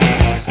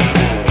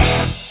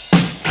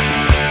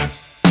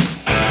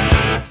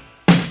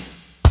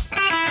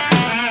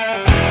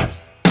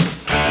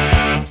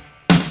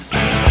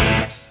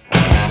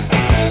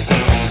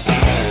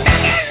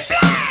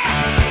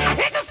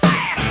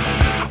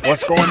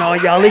What's going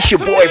on, y'all? It's your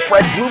boy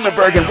Fred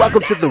Blumenberg, and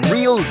welcome to The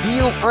Real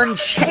Deal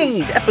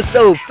Unchained,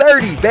 episode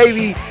 30,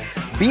 baby.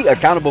 Be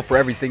accountable for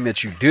everything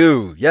that you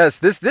do. Yes,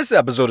 this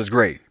episode is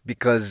great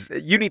because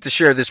you need to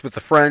share this with a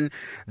friend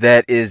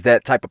that is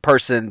that type of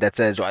person that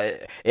says, well,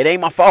 it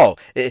ain't my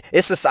fault.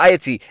 It's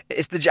society.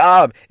 It's the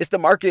job. It's the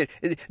market.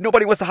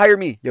 Nobody wants to hire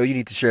me. Yo, you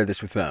need to share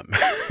this with them.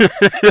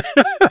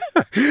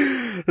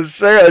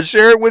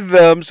 Share it with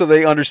them so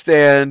they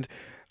understand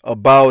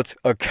about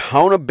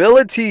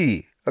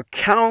accountability.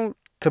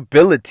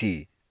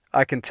 Accountability.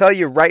 I can tell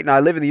you right now, I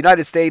live in the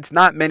United States.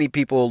 Not many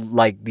people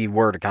like the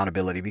word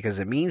accountability because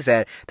it means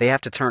that they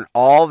have to turn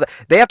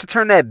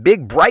that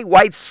big, bright,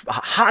 white,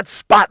 hot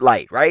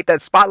spotlight, right?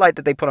 That spotlight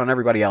that they put on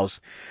everybody else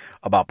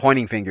about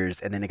pointing fingers,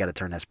 and then they got to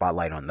turn that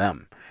spotlight on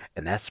them.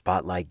 And that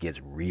spotlight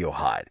gets real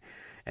hot.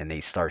 And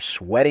they start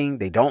sweating.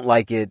 They don't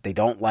like it. They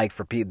don't like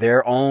for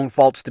their own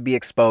faults to be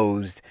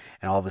exposed.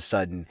 And all of a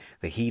sudden,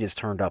 the heat is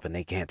turned up and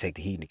they can't take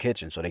the heat in the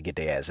kitchen, so they get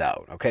their ass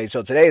out. Okay,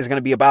 so today is going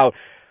to be about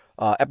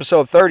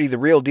episode 30, The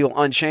Real Deal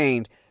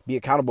Unchained. Be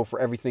accountable for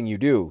everything you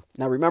do.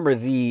 Now, remember,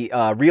 the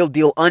Real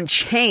Deal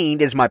Unchained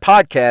is my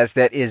podcast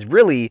that is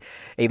really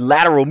a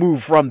lateral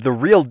move from the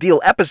Real Deal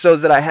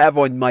episodes that I have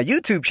on my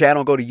YouTube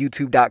channel. Go to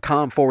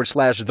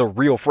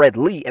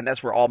youtube.com/TheRealFredLee, and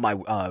that's where all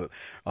my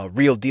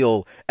Real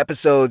Deal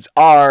episodes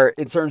are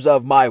in terms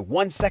of my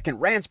 1-second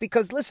rants,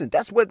 because, listen,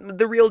 that's what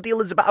the Real Deal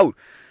is about.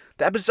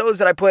 The episodes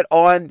that I put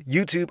on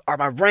YouTube are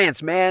my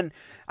rants, man.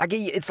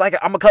 It's like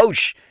I'm a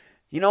coach.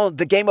 You know,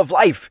 the game of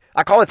life.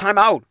 I call it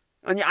timeout.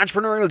 On your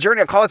entrepreneurial journey,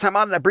 I call it time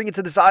out and I bring it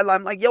to the sideline.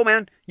 I'm like, yo,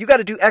 man, you got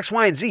to do X,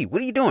 Y, and Z.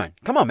 What are you doing?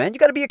 Come on, man. You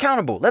got to be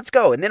accountable. Let's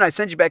go. And then I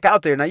send you back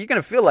out there. Now, you're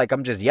going to feel like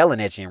I'm just yelling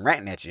at you and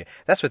ranting at you.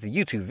 That's what the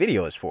YouTube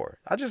video is for.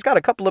 I just got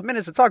a couple of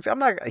minutes to talk to you. I'm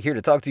not here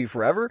to talk to you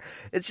forever.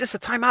 It's just a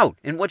timeout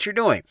in what you're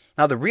doing.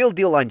 Now, the Real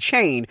Deal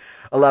Unchained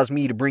allows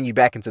me to bring you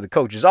back into the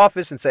coach's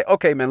office and say,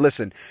 okay, man,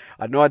 listen,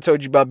 I know I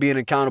told you about being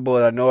accountable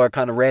and I know I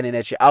kind of ranting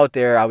at you out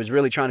there. I was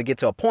really trying to get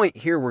to a point.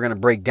 Here, we're going to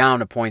break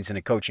down the points in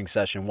a coaching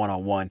session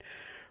one-on-one.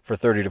 For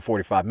 30 to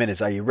 45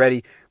 minutes. Are you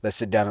ready? Let's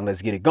sit down and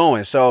let's get it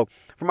going. So,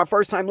 for my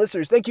first-time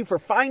listeners, thank you for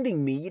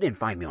finding me. You didn't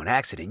find me on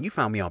accident. You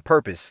found me on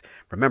purpose.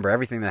 Remember,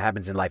 everything that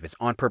happens in life is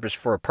on purpose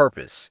for a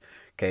purpose.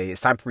 Okay? It's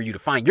time for you to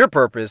find your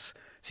purpose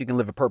so you can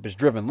live a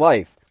purpose-driven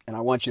life. And I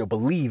want you to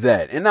believe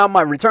that. And now,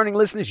 my returning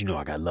listeners, you know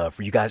I got love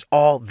for you guys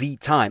all the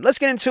time. Let's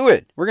get into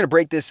it. We're going to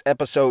break this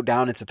episode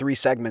down into 3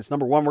 segments.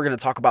 Number 1, we're going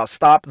to talk about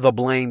stop the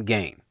blame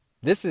game.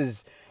 This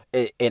is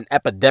an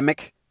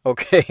epidemic.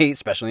 Okay,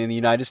 especially in the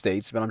United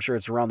States, but I'm sure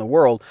it's around the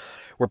world,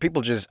 where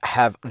people just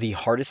have the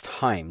hardest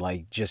time,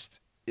 like just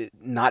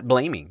not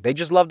blaming. They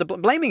just love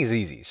blaming is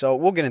easy. So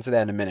we'll get into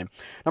that in a minute.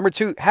 Number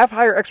 2, have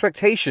higher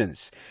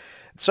expectations.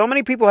 So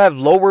many people have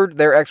lowered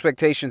their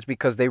expectations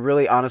because they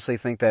really honestly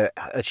think that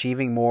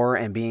achieving more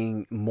and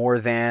being more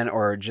than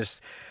or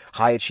just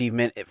high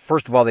achievement,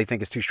 first of all, they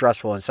think it's too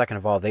stressful. And second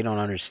of all, they don't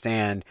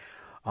understand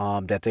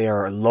that they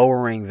are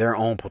lowering their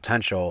own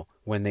potential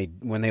when they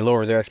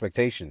lower their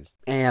expectations.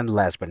 And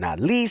last but not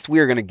least, we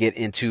are going to get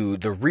into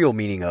the real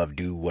meaning of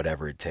do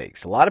whatever it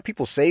takes. A lot of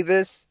people say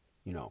this,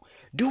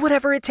 do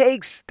whatever it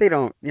takes. They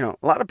don't, a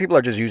lot of people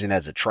are just using it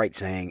as a trite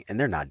saying, and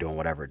they're not doing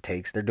whatever it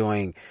takes. They're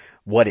doing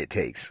what it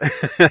takes.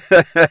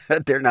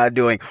 They're not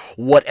doing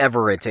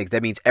whatever it takes.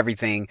 That means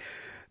everything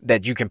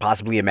that you can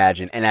possibly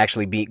imagine and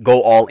actually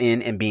go all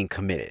in and being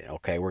committed.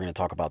 Okay, we're going to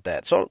talk about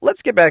that. So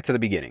let's get back to the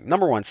beginning.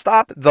 Number 1,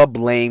 stop the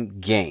blame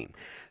game.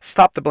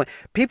 Stop the blame.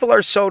 People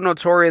are so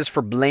notorious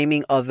for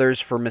blaming others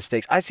for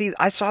mistakes. I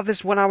saw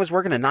this when I was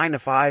working a 9 to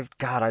 5.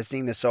 God, I've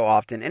seen this so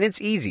often. And it's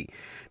easy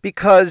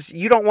because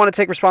you don't want to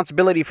take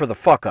responsibility for the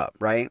fuck up,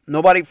 right?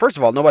 First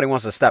of all, nobody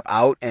wants to step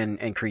out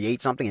and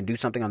create something and do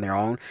something on their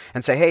own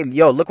and say, hey,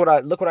 yo, look what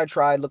I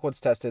tried. Look what's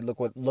tested. Look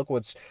what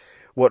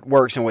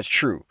works and what's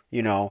true,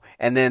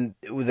 and then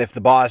if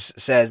the boss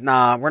says,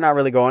 nah, we're not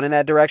really going in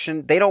that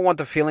direction, they don't want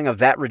the feeling of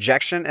that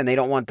rejection, and they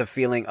don't want the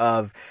feeling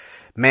of,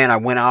 man, I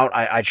went out,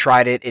 I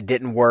tried it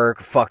didn't work,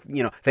 fuck,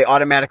 they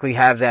automatically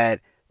have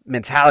that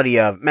mentality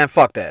of, man,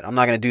 fuck that, I'm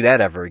not going to do that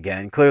ever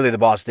again. Clearly the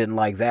boss didn't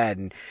like that,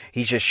 and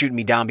he's just shooting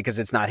me down because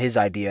it's not his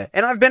idea.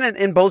 And I've been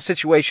in both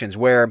situations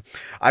where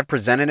I've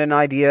presented an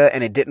idea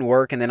and it didn't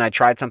work, and then I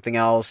tried something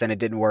else and it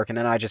didn't work, and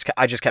then I just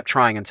kept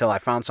trying until I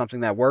found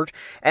something that worked.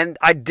 And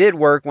I did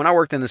work. When I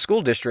worked in the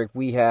school district,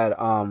 we had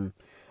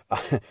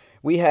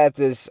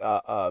this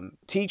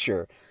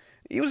teacher.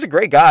 He was a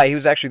great guy. He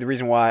was actually the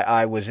reason why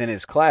I was in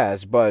his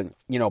class. But,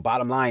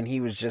 bottom line,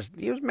 he was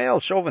male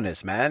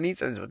chauvinist, man.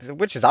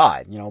 Which is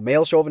odd,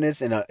 male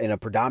chauvinist in a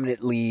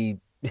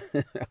predominantly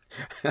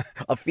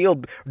a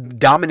field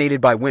dominated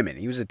by women.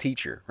 He was a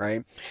teacher,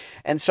 right?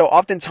 And so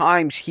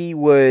oftentimes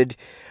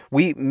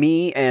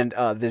me and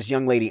this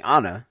young lady,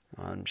 Anna,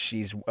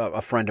 she's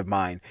a friend of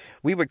mine,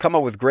 we would come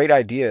up with great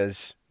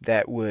ideas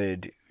that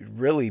would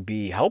really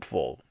be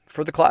helpful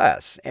for the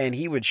class, and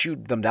he would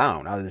shoot them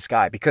down out of the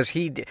sky because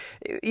he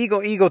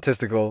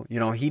egotistical.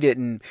 He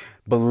didn't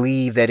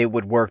believe that it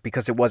would work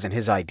because it wasn't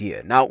his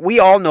idea. Now, we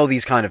all know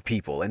these kind of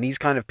people, and these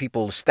kind of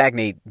people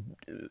stagnate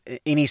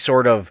any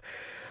sort of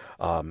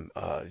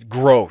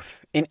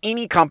growth in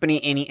any company,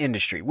 any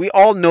industry. We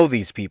all know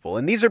these people,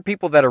 and these are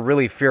people that are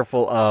really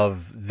fearful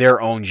of their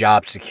own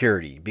job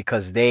security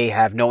because they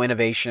have no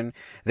innovation.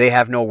 They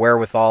have no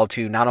wherewithal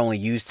to not only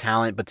use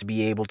talent, but to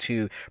be able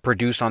to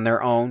produce on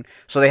their own.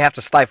 So they have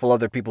to stifle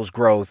other people's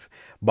growth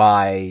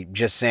by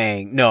just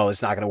saying, no,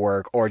 it's not going to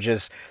work, or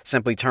just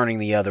simply turning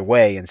the other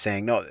way and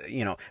saying, no,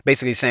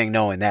 basically saying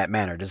no in that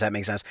manner. Does that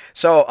make sense?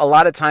 So a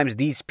lot of times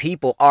these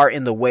people are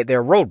in the way,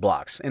 they're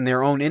roadblocks in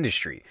their own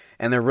industry,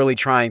 and they're really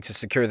trying to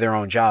secure their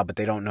own job, but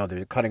they don't know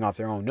they're cutting off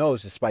their own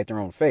nose to spite their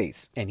own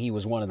face. And he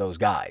was one of those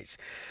guys.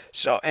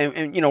 So,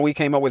 and we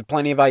came up with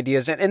plenty of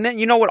ideas. And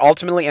then, what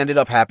ultimately ended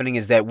up happening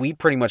is that we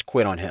pretty much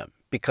quit on him,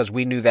 because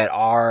we knew that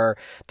our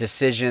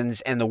decisions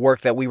and the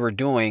work that we were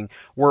doing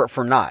were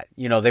for naught.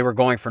 They were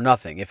going for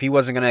nothing. If he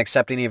wasn't going to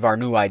accept any of our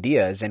new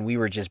ideas and we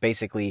were just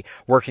basically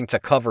working to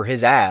cover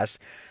his ass,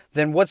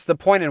 then what's the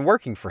point in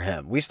working for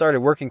him? We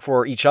started working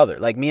for each other.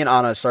 Like, me and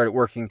Anna started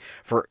working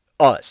for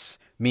us,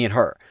 me and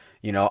her.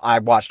 I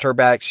watched her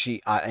back,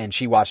 and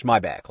she watched my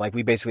back. Like,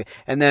 we basically,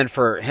 and then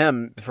for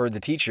him, for the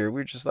teacher,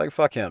 we were just like,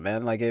 fuck him,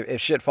 man. Like, if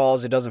shit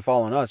falls, it doesn't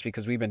fall on us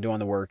because we've been doing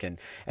the work. And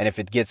if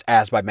it gets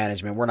asked by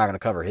management, we're not going to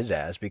cover his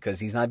ass because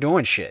he's not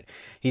doing shit.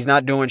 He's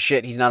not doing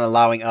shit. He's not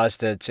allowing us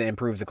to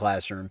improve the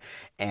classroom.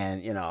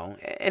 And,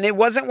 and it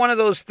wasn't one of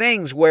those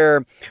things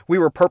where we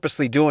were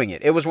purposely doing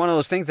it. It was one of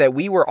those things that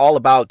we were all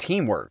about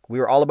teamwork. We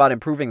were all about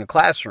improving the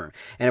classroom.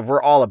 And if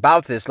we're all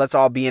about this, let's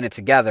all be in it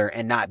together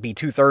and not be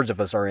 2/3 of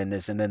us are in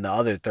this and then the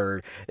other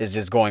third is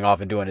just going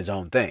off and doing his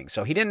own thing.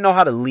 So he didn't know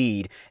how to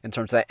lead in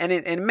terms of that. And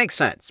it makes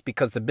sense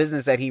because the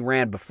business that he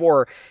ran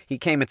before he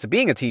came into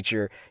being a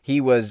teacher, he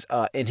was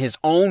in his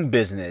own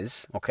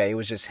business. Okay, it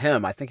was just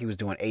him. I think he was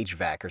doing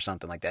HVAC or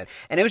something like that.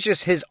 And it was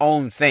just his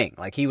own thing.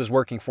 Like, he was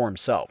working for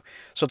himself.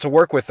 So to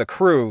work with the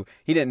crew,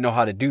 he didn't know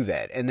how to do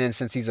that. And then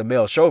since he's a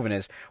male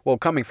chauvinist, well,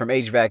 coming from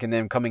HVAC and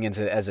then coming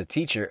into as a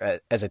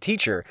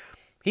teacher,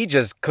 he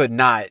just could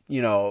not,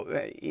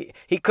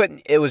 he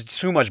couldn't, it was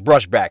too much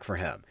brushback for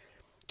him.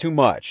 Too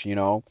much,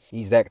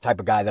 He's that type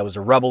of guy that was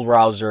a rebel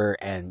rouser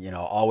and,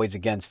 always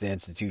against the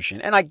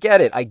institution. And I get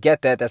it. I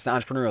get that. That's the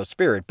entrepreneurial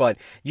spirit. But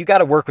you got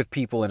to work with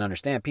people and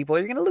understand people, or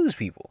you're going to lose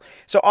people.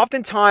 So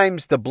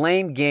oftentimes the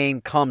blame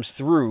game comes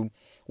through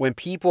when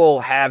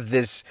people have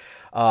this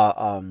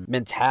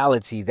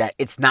mentality that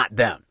it's not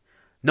them.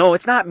 No,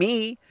 it's not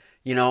me.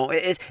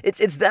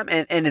 It's them.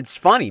 And it's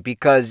funny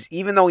because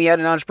even though he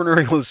had an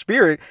entrepreneurial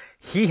spirit,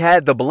 he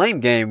had the blame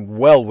game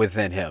well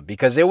within him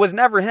because it was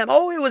never him.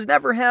 Oh, it was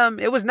never him.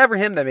 It was never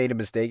him that made a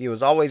mistake. It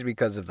was always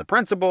because of the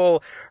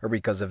principal or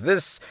because of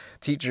this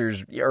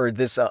teacher's or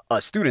this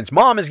student's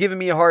mom is giving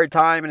me a hard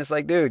time. And it's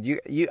like, dude,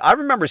 I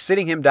remember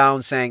sitting him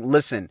down saying,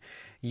 listen,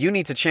 you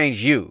need to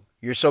change you.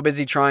 You're so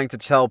busy trying to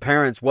tell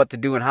parents what to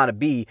do and how to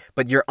be,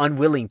 but you're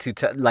unwilling to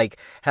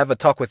have a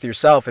talk with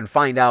yourself and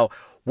find out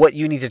what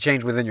you need to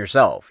change within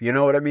yourself. You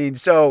know what I mean?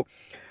 So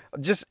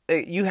just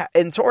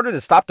in order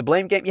to stop the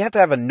blame game, you have to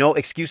have a no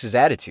excuses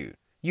attitude.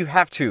 You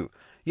have to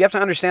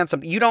understand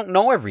something. You don't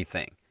know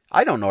everything.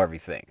 I don't know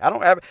everything.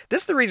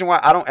 This is the reason why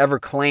I don't ever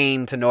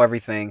claim to know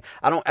everything.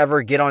 I don't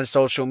ever get on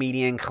social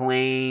media and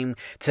claim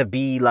to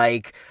be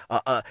like,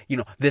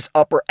 this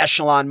upper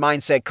echelon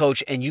mindset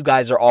coach and you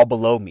guys are all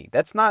below me.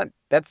 That's not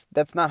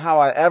how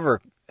I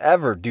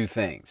ever do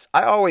things.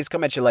 I always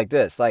come at you like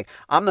this. Like,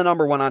 I'm the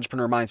number one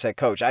entrepreneur mindset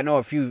coach. I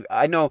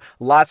know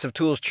lots of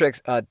tools,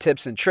 tricks,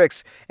 tips and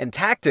tricks and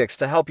tactics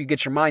to help you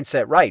get your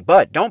mindset right.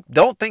 But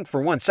don't think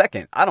for 1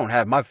 second I don't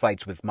have my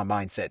fights with my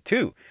mindset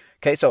too.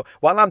 Okay, so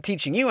while I'm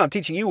teaching you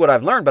what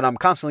I've learned, but I'm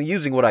constantly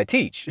using what I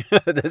teach.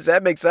 Does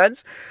that make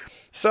sense?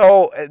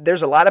 So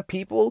there's a lot of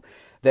people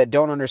that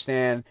don't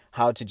understand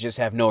how to just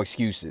have no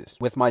excuses.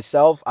 With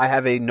myself, I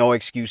have a no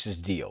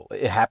excuses deal.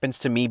 It happens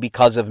to me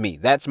because of me.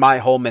 That's my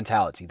whole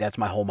mentality. That's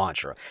my whole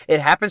mantra. It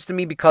happens to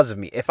me because of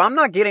me. If I'm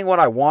not getting what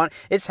I want,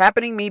 it's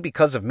happening to me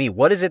because of me.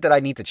 What is it that I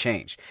need to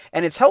change?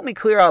 And it's helped me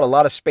clear out a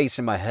lot of space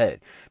in my head.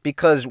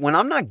 Because when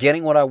I'm not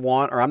getting what I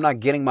want, or I'm not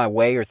getting my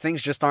way, or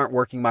things just aren't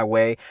working my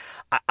way,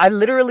 I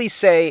literally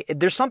say,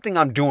 there's something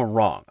I'm doing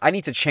wrong. I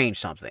need to change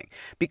something.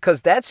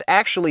 Because that's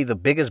actually the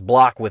biggest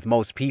block with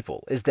most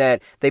people, is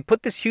that they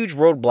put this huge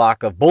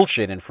roadblock of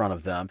bullshit in front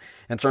of them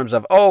in terms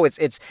of, oh, it's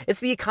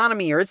the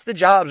economy, or it's the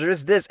jobs, or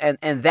it's this, and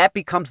that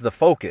becomes the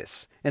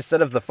focus.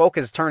 Instead of the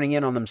focus turning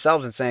in on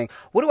themselves and saying,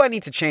 what do I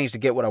need to change to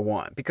get what I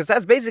want? Because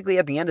that's basically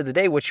at the end of the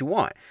day what you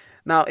want.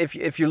 Now,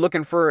 if you're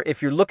looking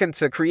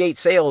to create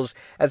sales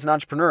as an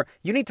entrepreneur,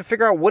 you need to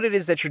figure out what it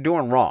is that you're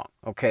doing wrong.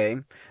 Okay,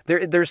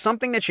 there's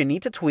something that you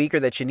need to tweak or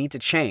that you need to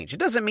change.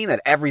 It doesn't mean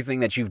that everything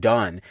that you've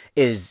done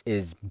is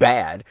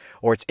bad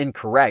or it's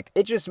incorrect.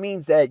 It just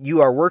means that you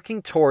are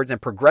working towards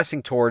and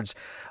progressing towards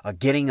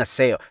getting a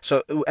sale.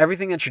 So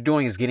everything that you're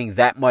doing is getting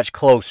that much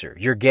closer.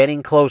 You're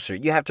getting closer.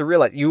 You have to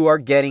realize you are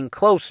getting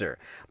closer.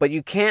 But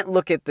you can't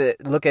look at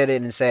it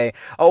and say,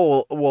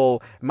 oh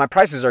well, my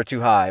prices are too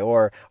high,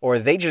 or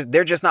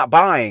they're just not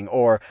buying,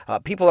 or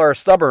people are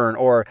stubborn,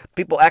 or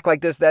people act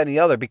like this, that, and the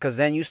other, because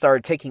then you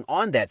start taking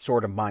on that sort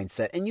of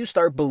mindset and you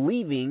start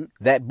believing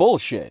that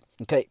bullshit.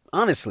 Okay,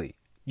 honestly,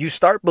 you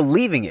start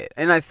believing it.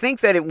 And I think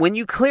that when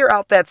you clear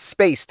out that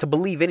space to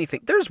believe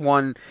anything,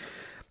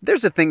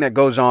 there's a thing that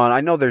goes on.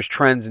 I know there's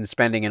trends in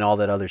spending and all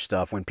that other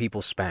stuff when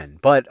people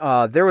spend, but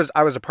I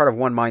was a part of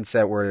one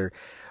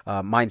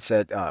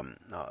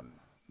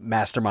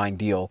mastermind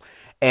deal,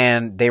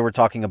 and they were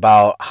talking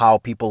about how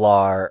people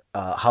are,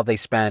 how they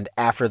spend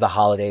after the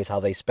holidays, how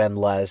they spend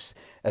less,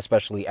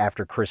 especially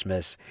after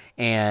Christmas,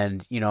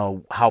 and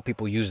how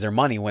people use their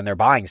money when they're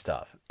buying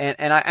stuff.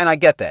 And I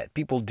get that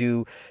people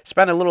do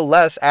spend a little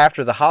less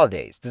after the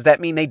holidays. Does that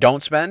mean they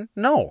don't spend?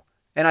 No.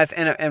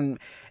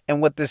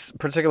 And what this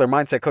particular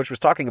mindset coach was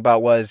talking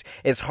about was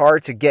it's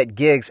hard to get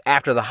gigs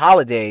after the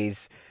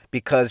holidays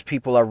because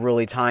people are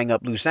really tying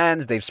up loose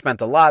ends. They've spent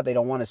a lot. They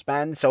don't want to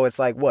spend. So it's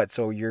like, what?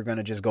 So you're going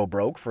to just go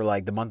broke for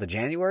like the month of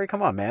January?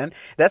 Come on, man.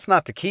 That's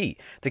not the key.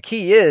 The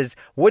key is,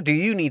 what do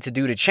you need to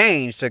do to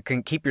change to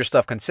keep your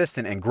stuff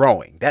consistent and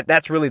growing?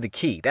 That's really the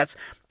key. That's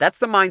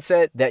the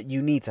mindset that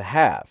you need to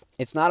have.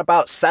 It's not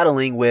about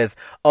settling with,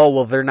 oh,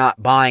 well, they're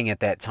not buying at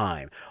that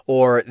time,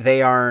 or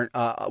they aren't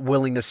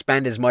willing to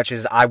spend as much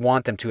as I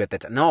want them to at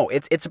that time. No,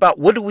 it's about,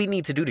 what do we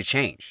need to do to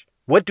change?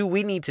 What do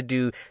we need to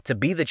do to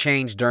be the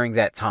change during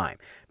that time?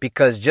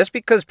 Because just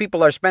because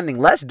people are spending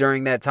less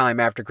during that time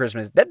after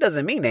Christmas, that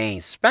doesn't mean they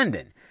ain't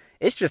spending.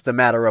 It's just a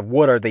matter of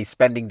what are they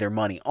spending their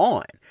money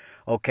on,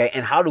 okay?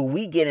 And how do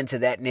we get into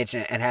that niche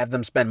and have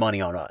them spend money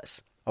on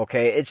us,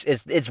 okay?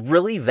 It's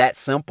really that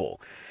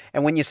simple.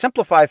 And when you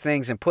simplify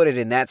things and put it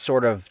in that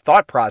sort of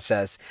thought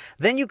process,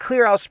 then you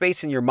clear out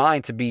space in your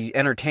mind to be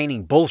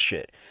entertaining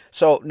bullshit.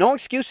 So no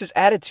excuses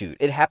attitude.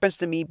 It happens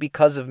to me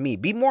because of me.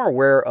 Be more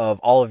aware of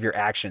all of your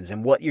actions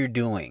and what you're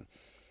doing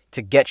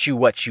to get you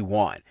what you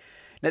want.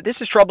 Now,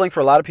 this is troubling for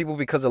a lot of people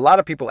because a lot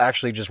of people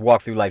actually just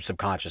walk through life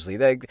subconsciously.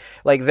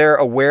 They're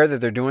aware that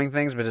they're doing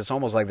things, but it's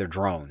almost like they're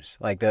drones.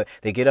 Like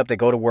they get up, they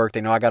go to work,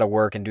 they know I got to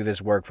work and do this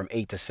work from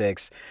 8 to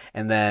 6,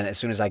 and then as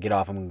soon as I get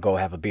off, I'm going to go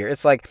have a beer.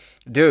 It's like,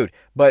 dude,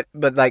 but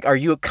like, are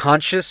you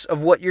conscious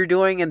of what you're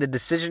doing and the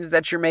decisions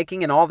that you're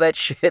making and all that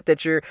shit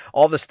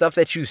all the stuff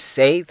that you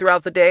say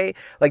throughout the day?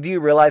 Like, do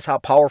you realize how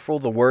powerful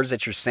the words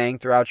that you're saying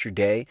throughout your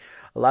day?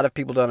 A lot of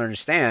people don't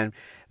understand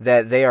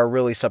that they are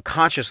really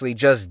subconsciously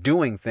just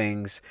doing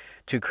things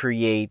to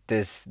create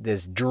this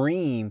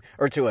dream,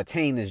 or to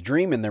attain this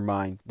dream in their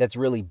mind that's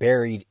really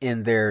buried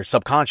in their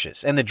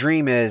subconscious. And the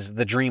dream is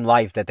the dream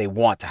life that they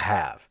want to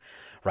have,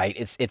 right?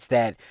 It's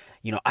that,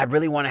 I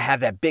really want to have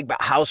that big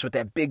house with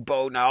that big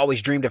boat, and I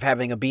always dreamed of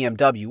having a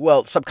BMW.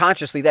 Well,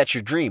 subconsciously, that's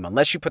your dream.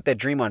 Unless you put that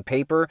dream on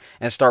paper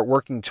and start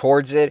working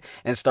towards it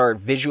and start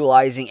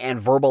visualizing and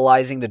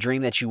verbalizing the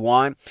dream that you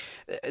want.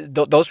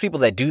 Those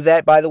people that do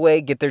that, by the way,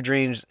 get their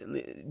dreams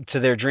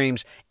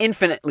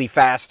infinitely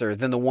faster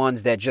than the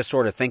ones that just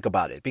sort of think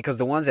about it. Because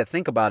the ones that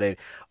think about it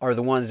are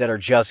the ones that are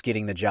just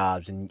getting the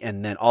jobs and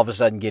then all of a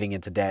sudden getting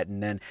into debt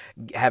and then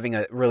having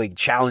a really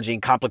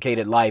challenging,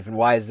 complicated life. And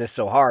why is this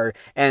so hard?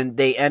 And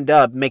they end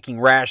up making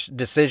rash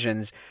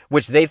decisions,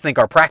 which they think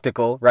are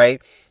practical,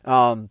 right?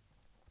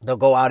 They'll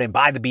go out and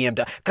buy the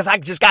BMW because I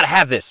just got to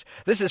have this.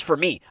 This is for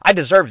me. I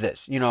deserve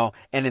this, And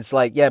it's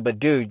like, yeah, but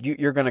dude,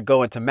 you're going to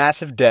go into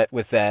massive debt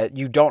with that.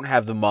 You don't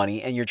have the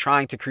money and you're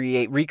trying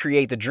to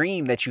recreate the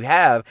dream that you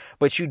have,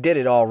 but you did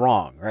it all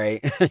wrong, right?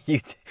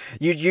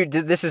 you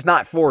did, this is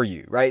not for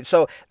you, right?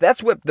 So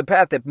that's what the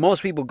path that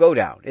most people go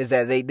down, is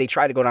that they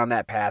try to go down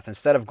that path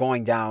instead of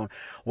going down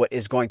what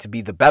is going to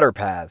be the better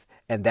path.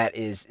 And that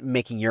is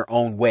making your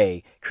own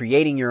way,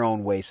 creating your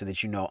own way so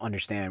that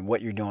understand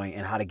what you're doing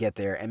and how to get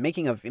there, and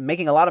making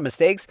a lot of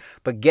mistakes,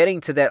 but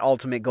getting to that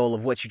ultimate goal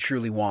of what you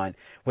truly want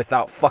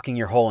without fucking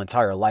your whole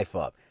entire life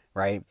up,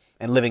 right?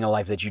 And living a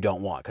life that you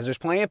don't want. Because there's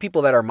plenty of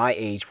people that are my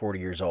age, 40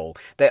 years old,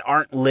 that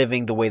aren't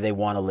living the way they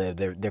want to live.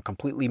 They're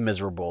completely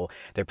miserable.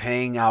 They're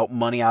paying out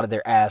money out of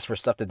their ass for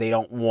stuff that they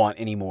don't want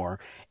anymore,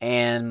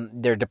 and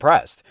they're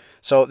depressed.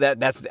 So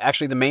that's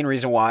actually the main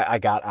reason why I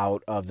got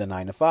out of the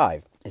 9 to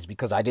 5. Is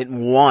because I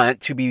didn't want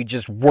to be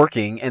just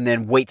working and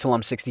then wait till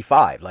I'm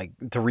 65, like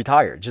to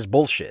retire. Just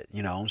bullshit,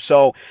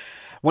 So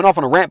went off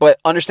on a rant, but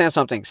understand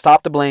something.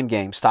 Stop the blame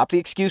game. Stop the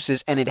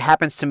excuses. And it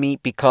happens to me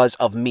because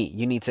of me.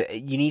 You need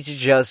to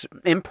just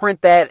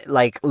imprint that,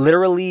 like,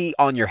 literally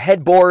on your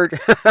headboard.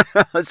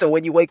 So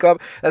when you wake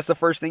up, that's the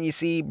first thing you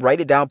see.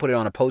 Write it down. Put it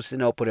on a Post-it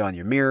note. Put it on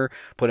your mirror.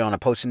 Put it on a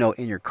Post-it note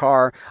in your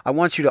car. I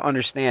want you to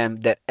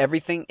understand that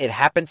everything, it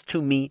happens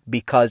to me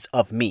because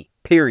of me.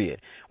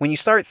 Period. When you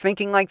start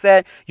thinking like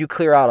that, you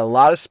clear out a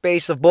lot of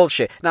space of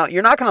bullshit. Now,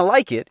 you're not going to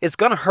like it. It's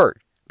going to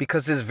hurt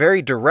because it's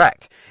very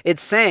direct.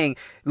 It's saying,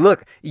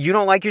 look, you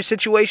don't like your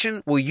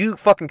situation? Well, you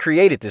fucking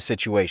created this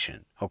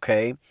situation,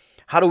 okay?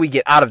 How do we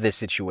get out of this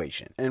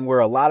situation? And where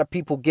a lot of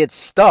people get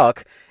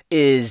stuck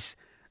is,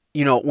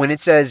 when it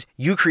says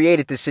you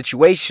created this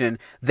situation,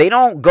 they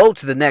don't go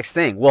to the next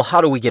thing. Well, how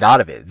do we get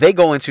out of it? They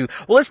go into,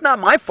 well, it's not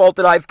my fault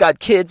that I've got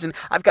kids and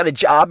I've got a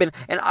job and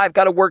I've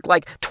got to work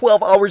like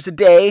 12 hours a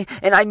day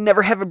and I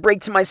never have a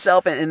break to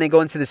myself. And they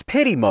go into this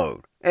pity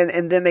mode.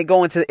 And then they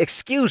go into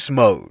excuse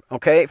mode,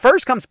 okay?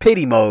 First comes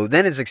pity mode,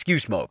 then is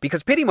excuse mode.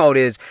 Because pity mode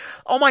is,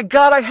 oh my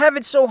God, I have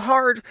it so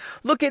hard.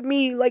 Look at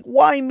me, like,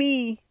 why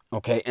me?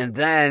 Okay, and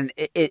then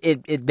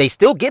they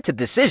still get to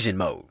decision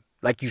mode.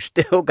 Like, you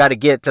still got to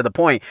get to the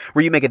point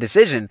where you make a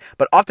decision,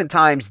 but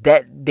oftentimes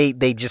that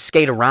they just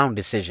skate around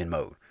decision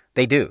mode.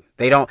 They do.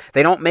 They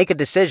don't make a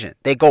decision.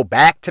 They go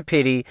back to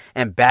pity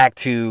and back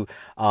to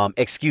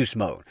excuse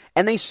mode,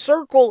 and they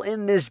circle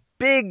in this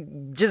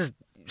big just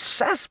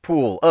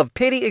cesspool of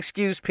pity,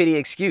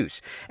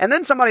 excuse. And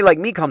then somebody like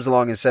me comes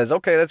along and says,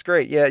 okay, that's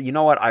great. Yeah, you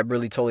know what? I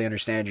really totally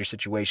understand your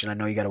situation. I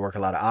know you got to work a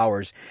lot of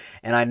hours,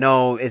 and I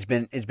know it's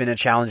been a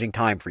challenging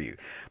time for you.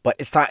 But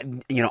it's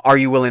time, are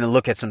you willing to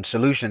look at some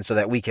solutions so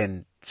that we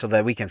can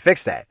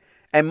fix that?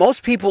 And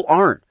most people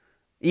aren't.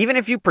 Even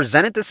if you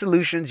presented the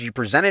solutions, you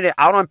presented it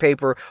out on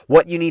paper,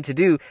 what you need to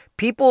do,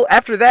 people,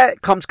 after that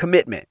comes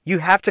commitment. You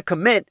have to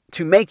commit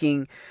to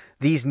making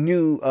these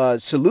new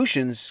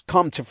solutions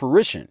come to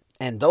fruition.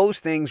 And those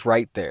things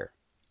right there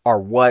are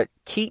what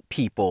keep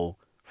people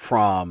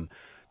from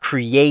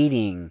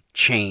creating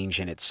change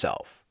in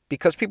itself.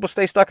 Because people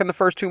stay stuck in the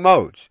first two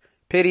modes.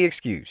 Pity,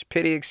 excuse.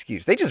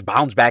 They just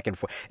bounce back and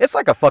forth. It's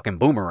like a fucking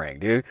boomerang,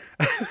 dude.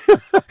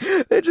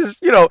 They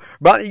just,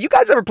 you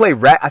guys ever play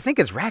I think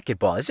it's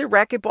racquetball. Is it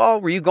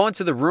racquetball where you go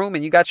into the room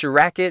and you got your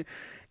racket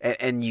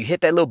and you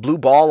hit that little blue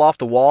ball off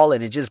the wall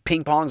and it just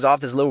ping pongs off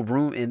this little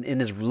room in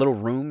this little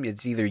room.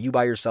 It's either you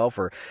by yourself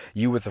or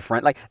you with a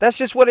friend. Like, that's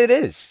just what it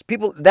is.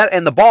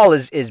 And the ball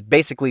is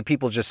basically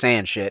people just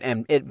saying shit,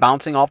 and it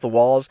bouncing off the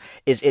walls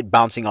is it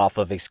bouncing off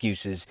of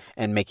excuses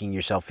and making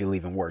yourself feel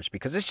even worse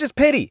because it's just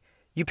pity.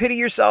 You pity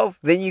yourself,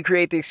 then you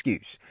create the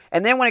excuse.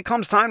 And then when it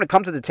comes time to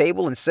come to the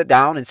table and sit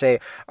down and say,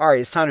 all right,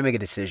 it's time to make a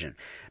decision.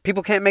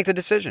 People can't make the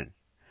decision.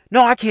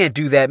 No, I can't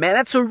do that, man.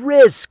 That's a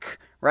risk,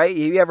 right?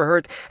 You ever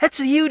heard,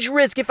 that's a huge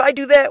risk if I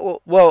do that?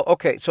 Well,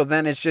 okay, so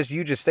then it's just,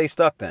 you just stay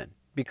stuck then.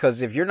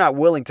 Because if you're not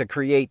willing to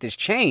create this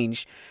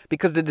change,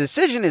 because the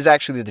decision is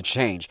actually the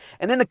change.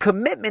 And then the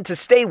commitment to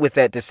stay with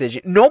that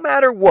decision, no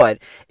matter what,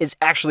 is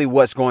actually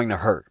what's going to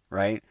hurt,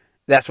 right?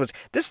 This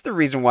is the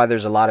reason why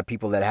there's a lot of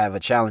people that have a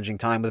challenging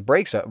time with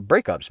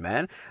breakups,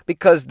 man.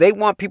 Because they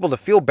want people to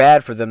feel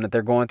bad for them that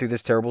they're going through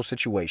this terrible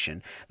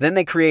situation. Then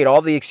they create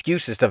all the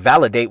excuses to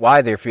validate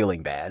why they're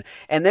feeling bad.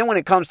 And then when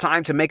it comes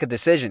time to make a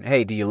decision,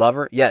 hey, do you love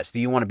her? Yes. Do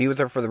you want to be with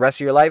her for the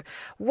rest of your life?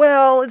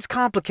 Well, it's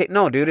complicated.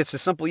 No, dude, it's a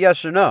simple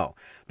yes or no.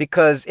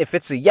 Because if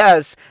it's a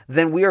yes,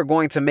 then we are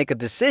going to make a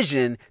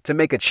decision to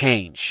make a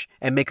change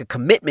and make a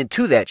commitment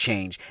to that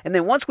change. And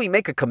then once we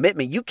make a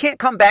commitment, you can't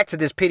come back to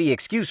this pity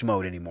excuse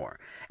mode anymore.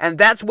 And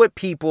that's what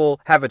people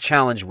have a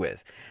challenge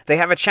with. They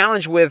have a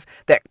challenge with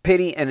that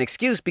pity and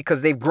excuse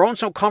because they've grown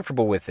so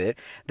comfortable with it.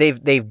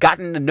 They've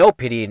gotten to know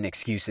pity and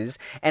excuses,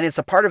 and it's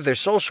a part of their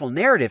social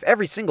narrative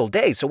every single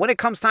day. So when it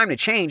comes time to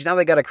change, now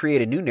they got to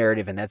create a new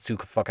narrative, and that's too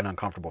fucking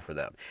uncomfortable for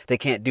them. They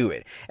can't do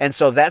it. And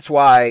so that's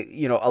why,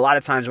 a lot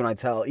of times when I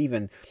tell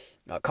even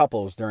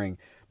couples during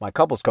my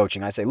couples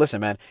coaching, I say,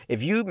 listen, man,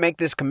 if you make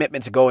this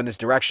commitment to go in this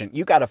direction,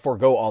 you got to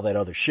forego all that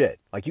other shit.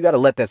 Like, you got to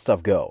let that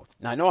stuff go.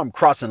 Now, I know I'm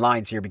crossing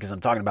lines here because I'm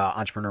talking about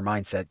entrepreneur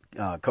mindset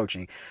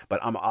coaching,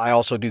 but I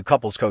also do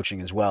couples coaching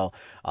as well.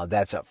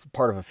 That's a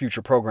part of a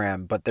future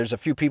program, but there's a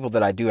few people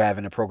that I do have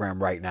in a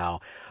program right now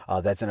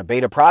that's in a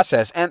beta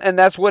process, and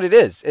that's what it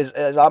is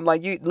I'm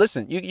like,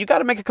 you got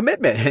to make a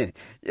commitment.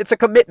 It's a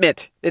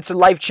commitment. It's a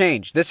life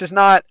change. This is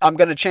not, I'm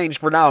going to change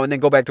for now and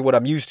then go back to what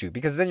I'm used to,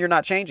 because then you're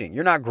not changing.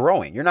 You're not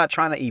growing. You're not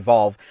trying to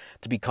evolve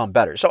to become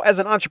better. So as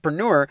an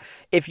entrepreneur,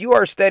 if you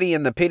are steady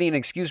in the pity and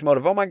excuse mode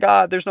of, oh my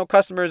God, there's no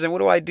customers and what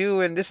do I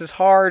do? And this is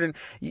hard. And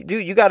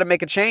you got to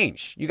make a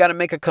change. You got to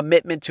make a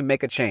commitment to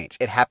make a change.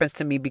 It happens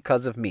to me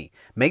because of me.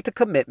 Make the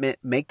commitment,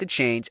 make the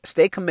change,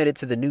 stay committed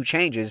to the new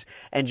changes,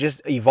 and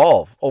just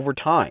evolve over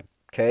time.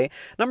 Okay.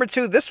 Number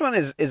two, this one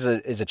is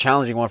a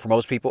challenging one for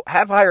most people.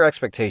 Have higher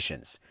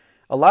expectations.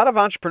 A lot of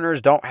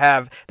entrepreneurs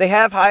they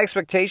have high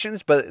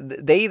expectations,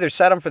 but they either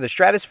set them for the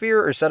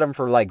stratosphere or set them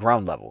for like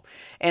ground level.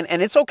 And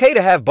it's okay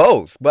to have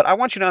both, but I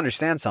want you to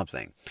understand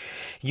something.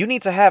 You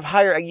need to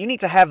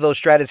have those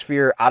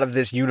stratosphere out of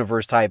this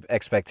universe type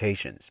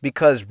expectations,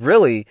 because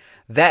really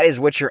that is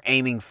what you're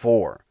aiming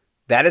for.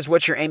 That is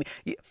what you're aiming.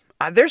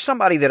 There's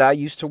somebody that I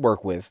used to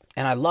work with,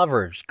 and I love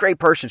her. She's a great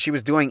person. She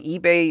was doing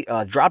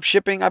eBay drop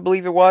shipping, I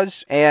believe it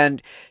was.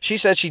 And she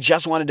said she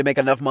just wanted to make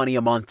enough money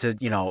a month to,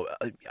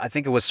 I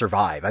think it was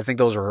survive. I think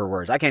those are her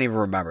words. I can't even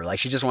remember. Like,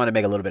 she just wanted to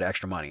make a little bit of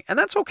extra money. And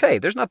that's okay.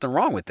 There's nothing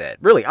wrong with that,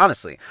 really,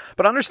 honestly.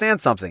 But understand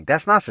something.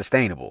 That's not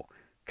sustainable,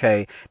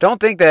 okay?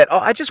 Don't think that,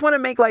 I just want to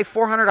make like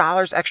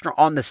 $400 extra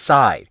on the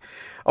side.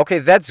 Okay,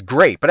 that's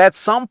great. But at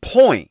some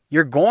point,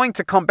 you're going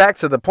to come back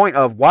to the point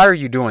of, why are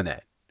you doing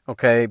that?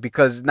 Okay,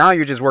 because now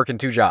you're just working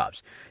two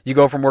jobs. You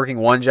go from working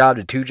one job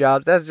to two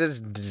jobs. That's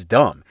just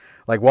dumb.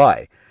 Like,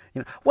 why?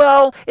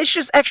 Well, it's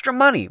just extra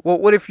money. Well,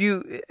 what if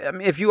you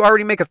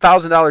already make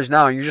 $1,000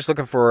 now and you're just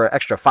looking for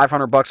extra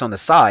 $500 on the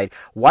side?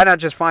 Why not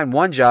just find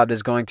one job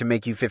that's going to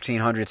make you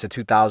 $1,500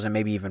 to $2,000,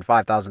 maybe even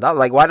 $5,000?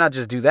 Like, why not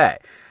just do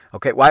that?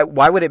 Okay, why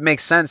would it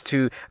make sense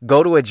to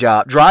go to a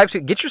job,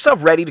 get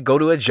yourself ready to go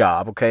to a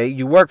job, okay?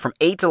 You work from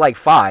 8 to like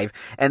 5,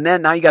 and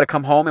then now you got to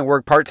come home and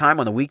work part-time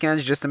on the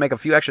weekends just to make a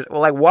few extra. Well,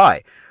 like,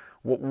 why?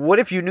 What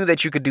if you knew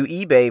that you could do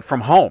eBay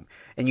from home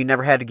and you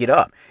never had to get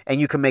up and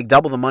you can make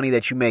double the money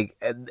that you make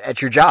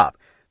at your job?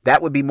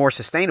 That would be more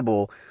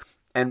sustainable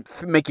and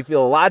make you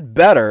feel a lot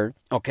better,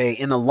 okay,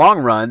 in the long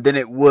run than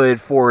it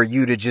would for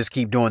you to just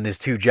keep doing this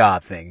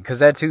 2-job thing. Because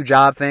that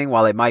 2-job thing,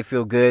 while it might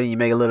feel good and you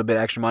make a little bit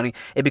extra money,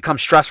 it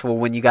becomes stressful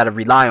when you got to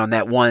rely on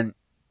that one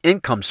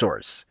income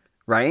source,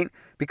 right?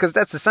 Because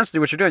that's essentially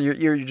what you're doing.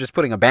 You're just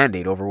putting a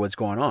Band-Aid over what's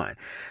going on.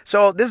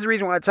 So this is the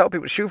reason why I tell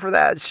people, shoot for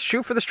that.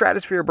 Shoot for the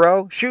stratosphere,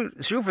 bro.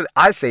 Shoot for,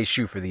 I say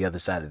shoot for the other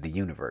side of the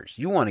universe.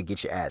 You want to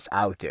get your ass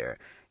out there.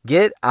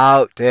 Get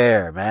out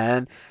there,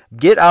 man.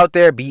 Get out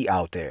there, be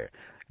out there.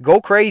 Go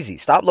crazy.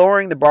 Stop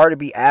lowering the bar to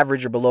be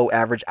average or below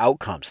average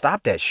outcome.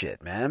 Stop that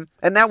shit, man.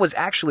 And that was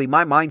actually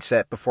my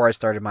mindset before I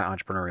started my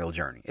entrepreneurial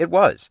journey. It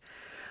was.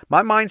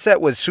 My mindset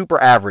was super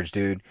average,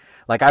 dude.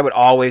 Like, I would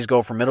always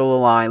go for middle of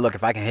the line. Look,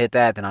 if I can hit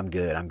that, then I'm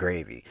good. I'm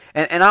gravy.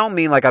 And I don't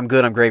mean like I'm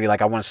good, I'm gravy,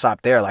 like I want to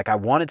stop there. Like, I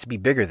want it to be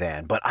bigger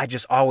than. But I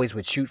just always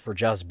would shoot for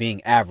just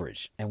being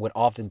average. And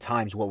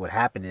oftentimes what would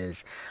happen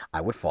is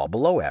I would fall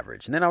below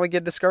average. And then I would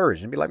get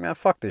discouraged and be like, man,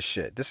 fuck this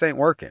shit. This ain't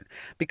working.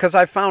 Because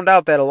I found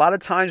out that a lot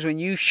of times when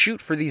you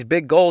shoot for these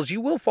big goals,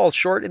 you will fall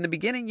short in the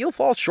beginning. You'll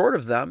fall short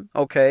of them,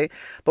 okay?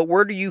 But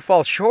where do you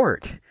fall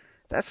short?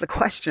 That's the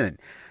question.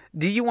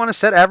 Do you want to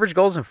set average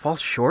goals and fall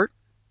short?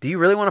 Do you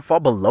really want to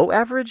fall below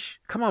average?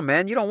 Come on,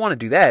 man. You don't want to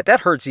do that. That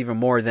hurts even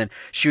more than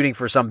shooting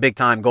for some big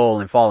time goal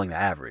and falling to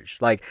average.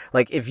 Like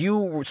if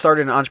you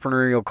started an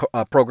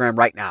entrepreneurial program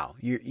right now,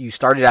 you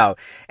started out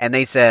and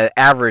they said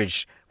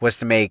average was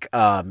to make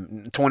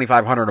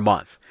 $2,500 a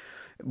month,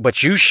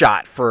 but you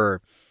shot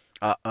for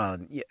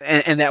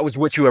and that was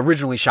what you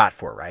originally shot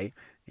for, right?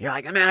 You're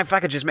like, man, if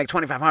I could just make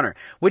 $2,500,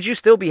 would you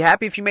still be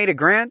happy if you made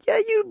 $1,000? Yeah,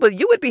 but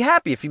you would be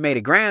happy if you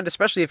made $1,000,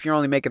 especially if you're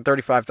only making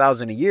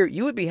 $35,000 a year.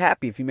 You would be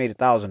happy if you made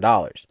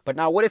 $1,000. But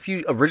now, what if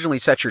you originally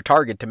set your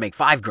target to make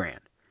 $5,000,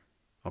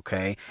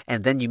 okay,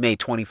 and then you made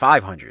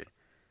 $2,500?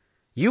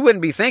 You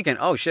wouldn't be thinking,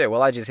 oh shit,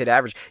 well, I just hit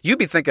average. You'd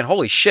be thinking,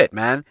 holy shit,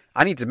 man,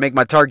 I need to make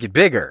my target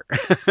bigger.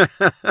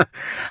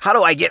 How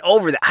do I get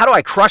over that? How do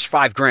I crush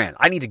 $5,000?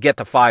 I need to get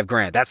to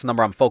 $5,000. That's the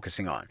number I'm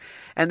focusing on.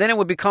 And then it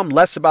would become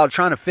less about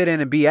trying to fit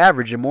in and be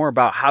average and more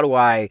about how do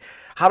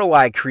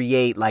I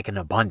create like an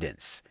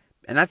abundance.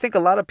 And I think a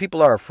lot of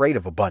people are afraid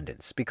of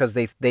abundance because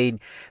they think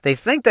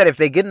that if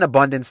they get an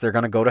abundance, they're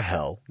going to go to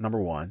hell.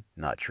 Number one,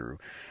 not true.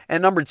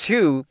 And number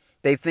two,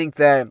 they think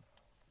that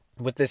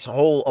with this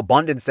whole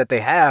abundance that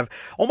they have,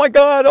 oh my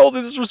God, oh,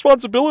 this is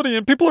responsibility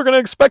and people are going to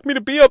expect me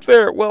to be up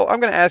there. Well, I'm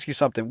going to ask you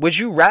something. Would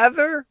you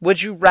rather,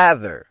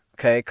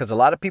 okay, because a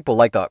lot of people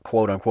like to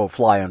quote unquote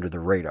fly under the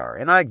radar.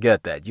 And I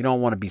get that. You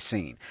don't want to be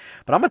seen.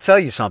 But I'm going to tell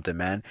you something,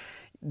 man.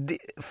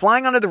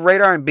 Flying under the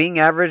radar and being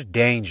average,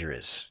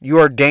 dangerous. You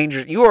are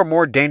dangerous. You are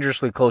more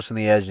dangerously close to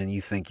the edge than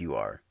you think you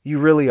are. You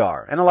really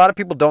are. And a lot of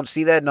people don't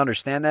see that and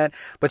understand that.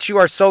 But you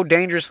are so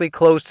dangerously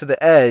close to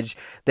the edge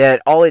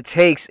that all it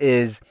takes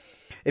is,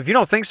 if you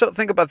don't think so,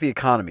 think about the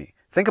economy.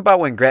 Think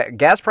about when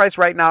gas price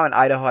right now in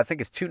Idaho, I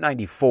think it's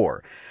 $2.94.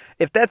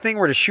 If that thing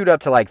were to shoot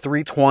up to like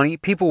 $3.20,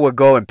 people would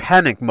go in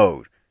panic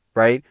mode,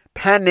 right?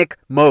 Panic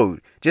mode,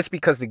 just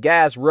because the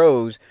gas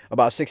rose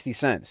about 60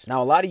 cents.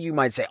 Now, a lot of you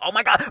might say, oh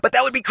my God, but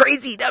that would be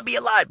crazy. That'd be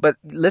a lot. But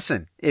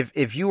listen,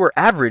 if you were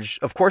average,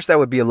 of course that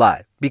would be a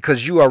lot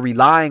because you are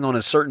relying on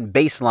a certain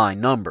baseline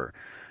number.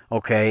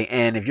 Okay,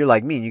 and if you're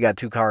like me and you got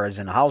 2 cars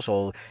in a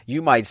household,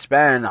 you might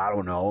spend, I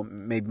don't know,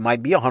 maybe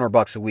might be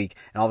 $100 a week,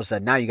 and all of a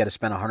sudden now you got to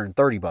spend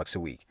 $130 a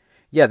week.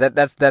 Yeah,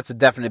 that's a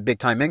definite big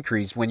time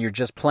increase when you're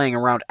just playing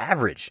around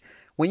average.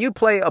 When you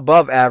play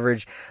above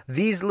average,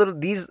 these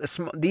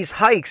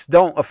hikes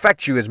don't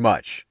affect you as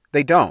much.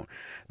 They don't,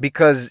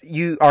 because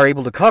you are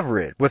able to cover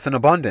it with an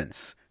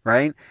abundance,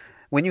 right?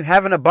 When you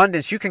have an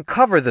abundance, you can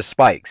cover the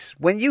spikes.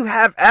 When you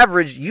have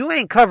average, you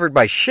ain't covered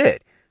by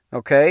shit.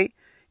 Okay,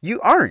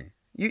 you aren't.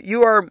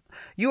 You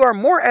are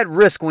more at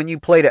risk when you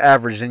play to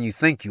average than you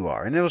think you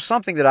are. And it was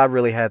something that I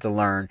really had to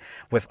learn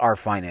with our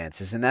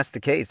finances. And that's the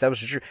case. That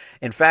was true.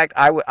 In fact,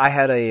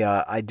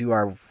 I do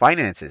our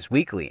finances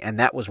weekly. And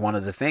that was one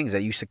of the things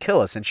that used to kill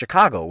us in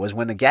Chicago was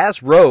when the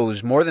gas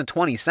rose more than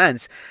 20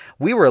 cents,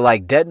 we were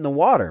like dead in the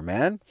water,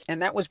 man.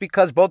 And that was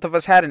because both of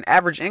us had an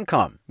average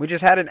income. We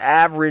just had an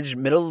average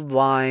middle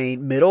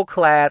line, middle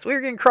class. We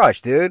were getting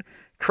crushed, dude.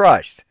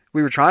 Crushed.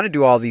 We were trying to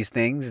do all these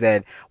things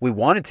that we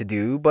wanted to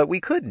do, but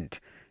we couldn't.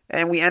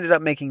 And we ended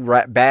up making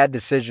bad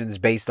decisions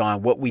based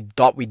on what we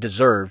thought we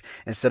deserved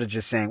instead of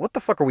just saying, what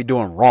the fuck are we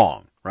doing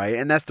wrong, right?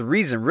 And that's the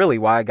reason really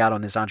why I got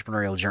on this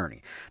entrepreneurial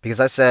journey. Because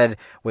I said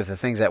with the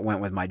things that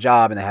went with my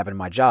job and that happened in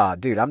my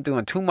job, dude, I'm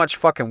doing too much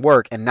fucking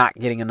work and not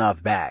getting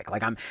enough back.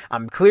 Like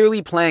I'm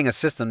clearly playing a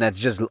system that's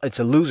just, it's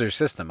a loser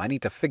system. I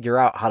need to figure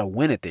out how to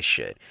win at this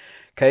shit.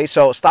 Okay,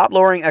 so stop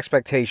lowering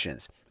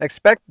expectations.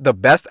 Expect the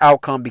best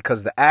outcome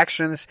because the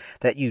actions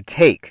that you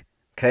take,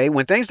 okay,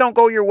 when things don't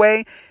go your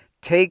way,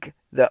 take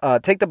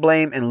the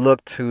blame and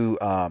look to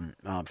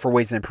for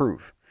ways to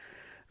improve.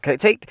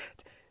 Okay,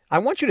 I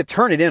want you to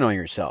turn it in on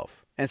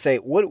yourself and say,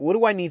 what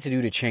do I need to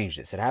do to change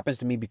this? It happens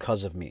to me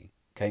because of me.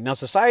 Okay, now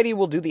society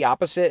will do the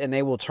opposite and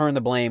they will turn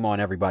the blame on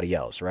everybody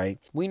else, right?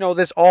 We know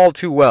this all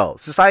too well.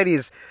 Society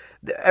is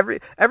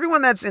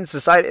everyone that's in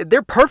society,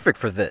 they're perfect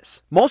for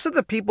this. Most of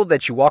the people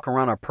that you walk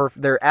around are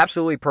perfect. They're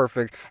absolutely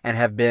perfect and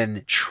have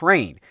been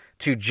trained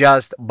to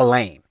just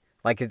blame.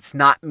 Like, it's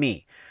not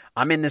me.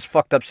 I'm in this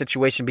fucked up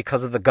situation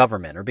because of the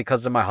government or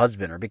because of my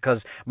husband or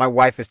because my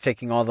wife is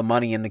taking all the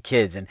money and the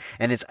kids. And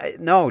it's,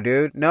 no,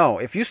 dude, no.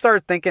 If you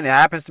start thinking it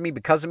happens to me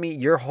because of me,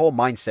 your whole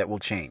mindset will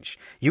change.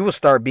 You will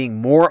start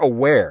being more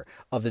aware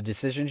of the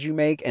decisions you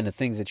make and the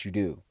things that you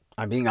do.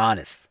 I'm being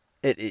honest.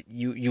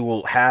 You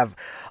will have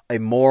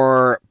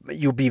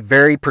you'll be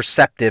very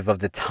perceptive of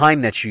the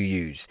time that you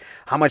use,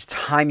 how much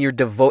time you're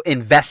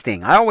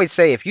investing. I always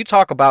say, if you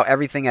talk about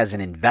everything as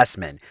an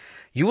investment,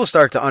 you will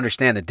start to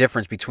understand the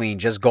difference between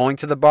just going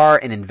to the bar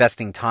and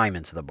investing time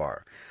into the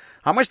bar.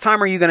 How much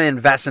time are you going to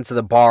invest into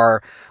the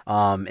bar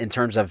in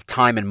terms of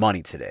time and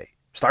money today?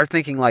 Start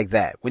thinking like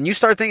that. When you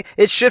start thinking,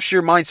 it shifts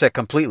your mindset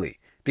completely.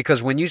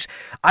 Because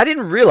I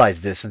didn't realize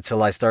this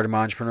until I started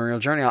my entrepreneurial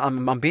journey.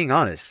 I'm being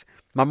honest.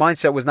 My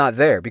mindset was not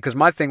there because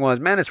my thing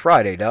was, man, it's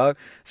Friday, dog.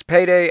 It's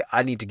payday.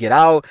 I need to get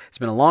out. It's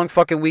been a long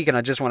fucking week and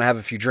I just want to have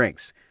a few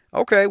drinks.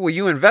 Okay, well,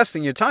 you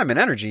investing your time and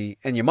energy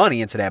and your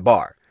money into that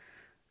bar.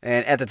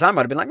 And at the time,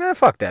 I'd have been like, man,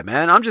 fuck that,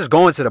 man. I'm just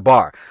going to the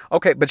bar.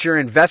 Okay, but you're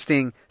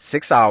investing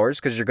 6 hours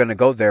because you're going to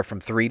go there from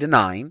 3 to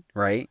 9,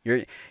 right?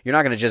 You're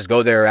not going to just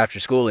go there after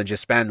school and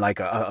just spend like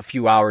a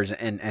few hours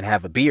and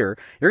have a beer.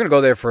 You're going to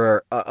go there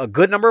for a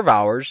good number of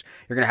hours.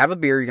 You're going to have a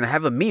beer. You're going to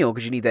have a meal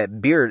because you need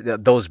that beer,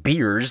 those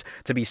beers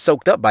to be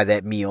soaked up by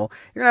that meal.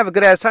 You're going to have a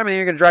good ass time and then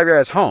you're going to drive your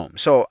ass home.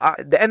 So,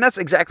 and that's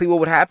exactly what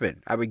would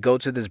happen. I would go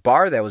to this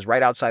bar that was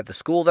right outside the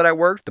school that I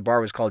worked. The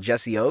bar was called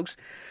Jesse Oaks.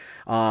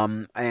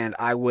 And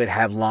I would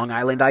have Long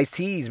Island iced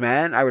teas,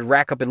 man. I would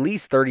rack up at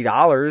least $30,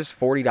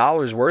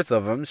 $40 worth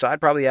of them. So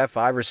I'd probably have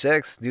 5 or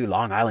 6. Dude,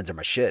 Long Islands are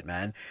my shit,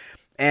 man.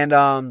 And,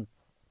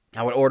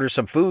 I would order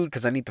some food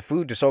because I need the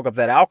food to soak up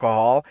that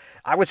alcohol.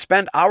 I would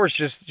spend hours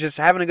just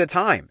having a good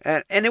time.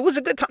 And it was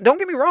a good time. Don't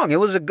get me wrong. It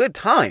was a good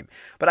time,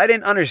 but I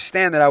didn't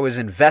understand that I was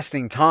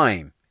investing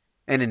time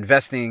and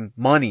investing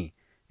money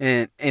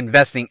and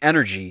investing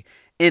energy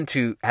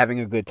into having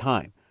a good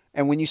time.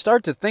 And when you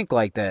start to think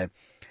like that,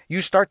 you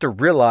start to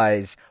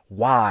realize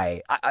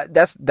why.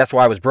 That's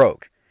why I was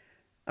broke.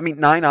 I mean,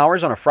 9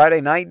 hours on a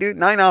Friday night, dude.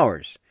 9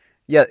 hours.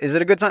 Yeah, is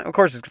it a good time? Of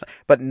course it's good time.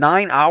 But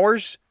 9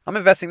 hours? I'm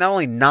investing not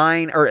only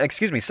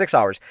 6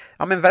 hours.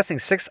 I'm investing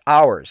 6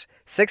 hours.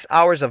 6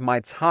 hours of my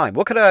time.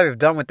 What could I have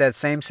done with that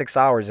same 6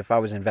 hours if I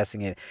was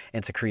investing it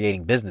into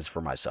creating business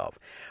for myself?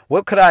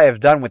 What could I have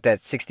done with that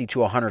 $60 to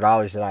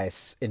 $100 that I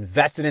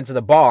invested into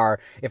the bar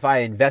if I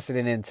invested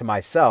it into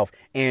myself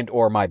and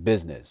or my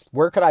business?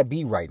 Where could I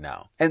be right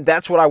now? And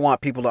that's what I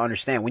want people to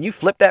understand. When you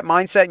flip that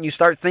mindset and you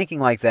start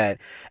thinking like that,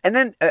 and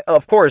then,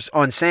 of course,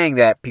 on saying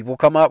that, people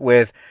come up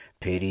with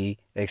pity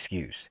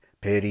excuse.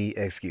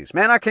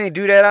 Man, I can't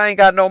do that. I ain't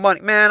got no money.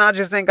 Man, I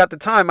just ain't got the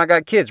time. I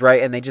got kids,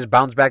 right? And they just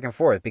bounce back and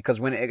forth. Because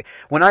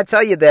when I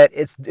tell you that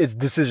it's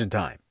decision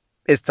time,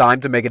 it's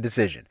time to make a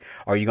decision.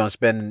 Are you going to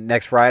spend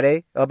next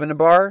Friday up in the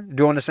bar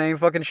doing the same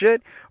fucking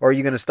shit? Or are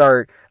you going to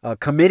start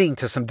committing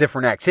to some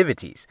different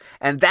activities?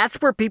 And that's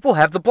where people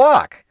have the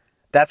block.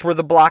 That's where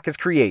the block is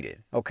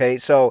created. Okay,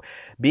 so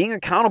being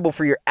accountable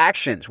for your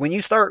actions. When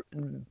you start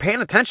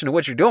paying attention to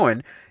what you're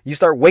doing, you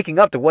start waking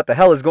up to what the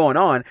hell is going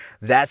on.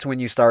 That's when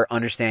you start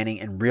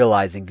understanding and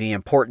realizing the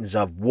importance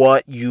of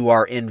what you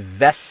are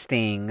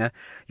investing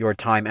your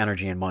time,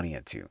 energy, and money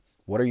into.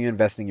 What are you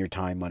investing your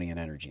time, money, and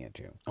energy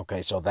into?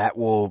 Okay, so that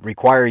will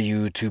require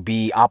you to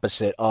be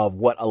opposite of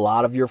what a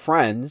lot of your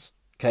friends,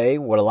 okay,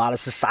 what a lot of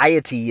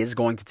society is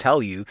going to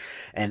tell you,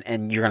 and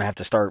you're going to have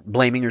to start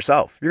blaming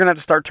yourself. You're going to have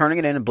to start turning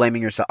it in and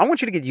blaming yourself. I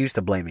want you to get used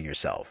to blaming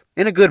yourself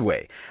in a good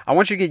way. I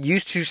want you to get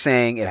used to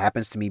saying it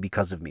happens to me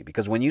because of me.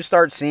 Because when you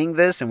start seeing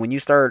this and when you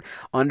start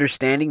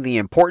understanding the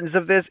importance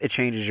of this, it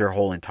changes your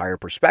whole entire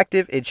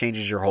perspective. It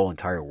changes your whole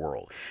entire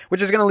world,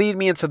 which is going to lead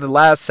me into the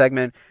last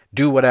segment,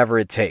 do whatever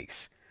it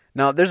takes.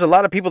 Now, there's a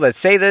lot of people that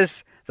say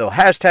this. They'll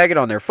hashtag it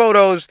on their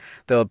photos.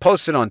 They'll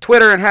post it on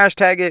Twitter and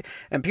hashtag it.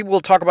 And people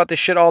will talk about this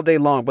shit all day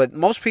long. But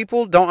most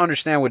people don't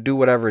understand what do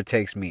whatever it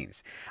takes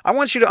means. I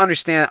want you to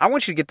understand. I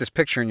want you to get this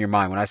picture in your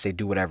mind when I say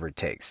do whatever it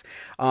takes.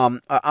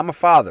 I'm a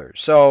father.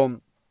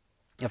 So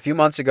a few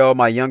months ago,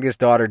 my youngest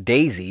daughter,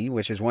 Daisy,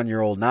 which is 1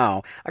 year old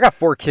now. I got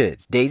 4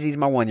 kids. Daisy's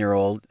my 1 year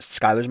old.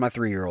 Skylar's my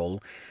 3 year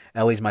old.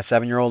 Ellie's my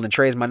 7 year old and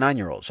Trey's my 9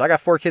 year old. So I got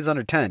 4 kids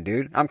under 10,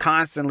 dude. I'm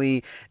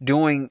constantly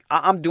doing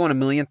a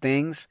million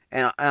things,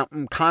 and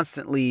I'm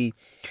constantly,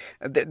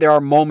 there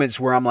are moments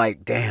where I'm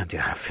like, damn,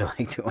 dude, I don't feel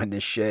like doing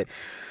this shit.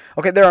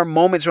 Okay, there are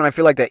moments when I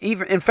feel like that.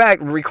 Even, in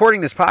fact,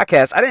 recording this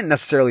podcast, I didn't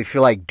necessarily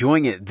feel like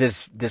doing it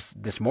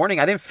this morning.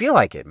 I didn't feel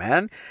like it,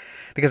 man.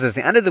 Because at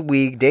the end of the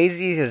week,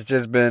 Daisy has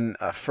just been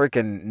a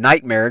freaking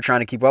nightmare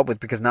trying to keep up with,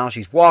 because now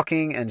she's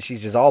walking and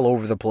she's just all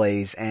over the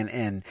place,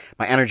 and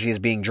my energy is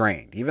being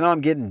drained. Even though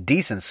I'm getting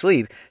decent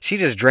sleep, she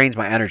just drains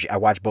my energy. I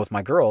watch both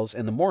my girls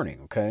in the morning,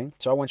 okay?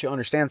 So I want you to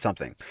understand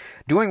something.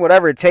 Doing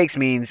whatever it takes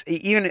means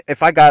even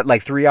if I got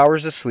like 3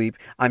 hours of sleep,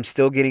 I'm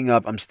still getting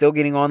up, I'm still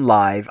getting on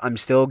live, I'm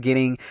still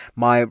getting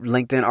my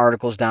LinkedIn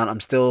articles down, I'm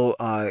still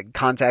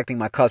contacting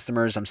my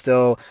customers, I'm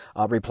still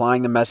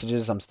replying to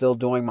messages, I'm still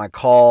doing my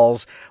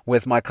calls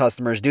with my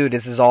customers. Dude,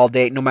 this is all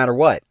day, no matter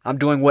what. I'm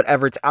doing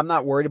whatever I'm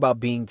not worried about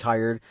being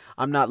tired.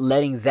 I'm not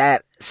letting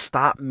that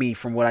stop me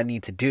from what I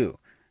need to do.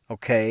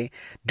 Okay?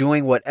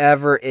 Doing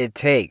whatever it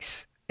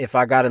takes. If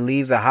I got to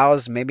leave the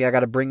house, maybe I got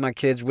to bring my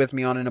kids with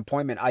me on an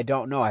appointment. I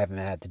don't know. I haven't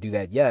had to do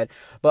that yet.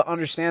 But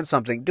understand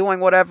something.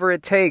 Doing whatever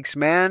it takes,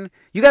 man.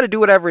 You got to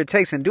do whatever it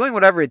takes. And doing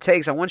whatever it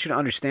takes, I want you to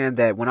understand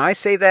that when I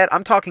say that,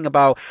 I'm talking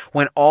about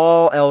when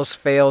all else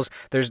fails.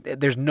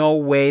 There's no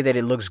way that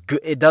it looks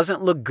good. It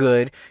doesn't look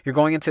good. You're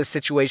going into a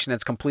situation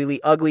that's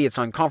completely ugly. It's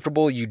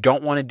uncomfortable. You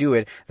don't want to do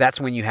it. That's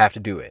when you have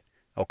to do it.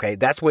 Okay,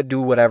 that's what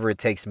do whatever it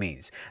takes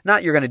means.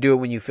 Not you're going to do it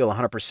when you feel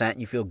 100%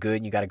 and you feel good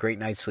and you got a great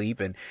night's sleep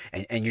and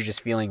you're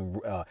just feeling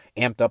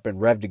amped up and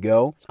revved to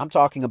go. I'm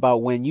talking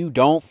about when you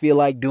don't feel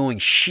like doing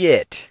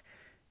shit.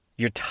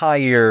 You're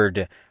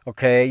tired,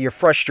 okay? You're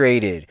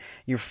frustrated.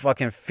 You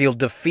fucking feel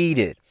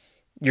defeated.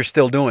 You're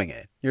still doing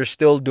it. You're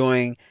still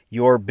doing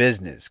your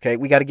business, okay?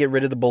 We got to get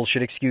rid of the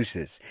bullshit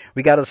excuses.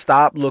 We got to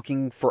stop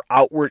looking for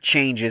outward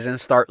changes and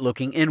start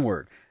looking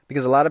inward.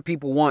 Because a lot of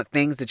people want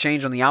things to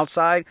change on the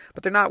outside,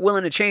 but they're not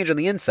willing to change on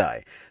the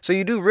inside. So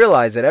you do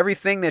realize that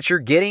everything that you're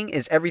getting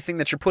is everything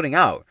that you're putting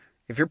out.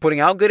 If you're putting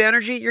out good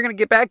energy, you're going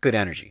to get back good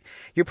energy.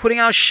 You're putting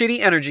out shitty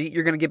energy,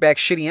 you're going to get back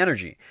shitty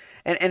energy.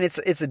 And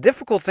it's a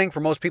difficult thing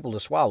for most people to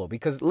swallow.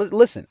 Because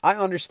listen, I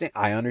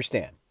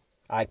understand.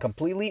 I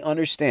completely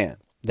understand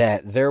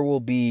that there will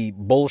be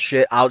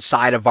bullshit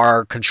outside of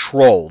our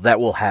control that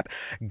will happen.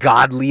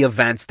 Godly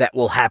events that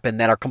will happen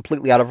that are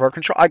completely out of our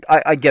control.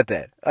 I get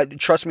that.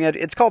 Trust me,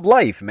 it's called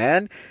life,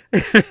 man.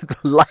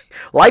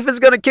 Life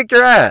is going to kick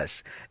your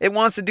ass. It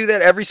wants to do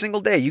that every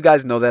single day. You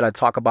guys know that. I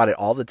talk about it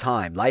all the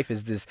time. Life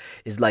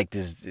is like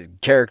this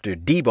character,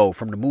 Debo,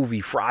 from the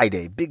movie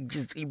Friday.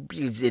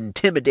 He's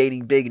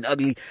intimidating, big and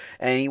ugly,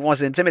 and he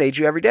wants to intimidate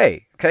you every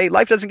day. Okay?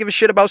 Life doesn't give a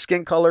shit about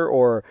skin color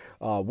or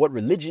what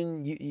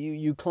religion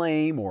you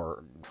claim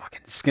or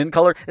fucking skin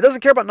color. It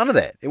doesn't care about none of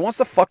that. It wants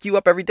to fuck you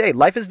up every day.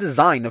 Life is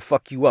designed to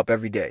fuck you up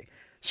every day.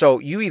 So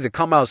you either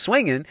come out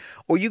swinging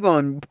or you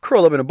going to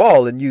curl up in a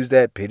ball and use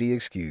that pity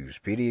excuse,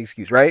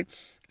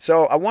 right?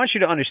 So I want you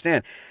to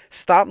understand,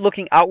 stop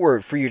looking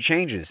outward for your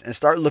changes and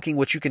start looking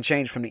what you can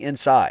change from the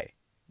inside.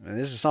 And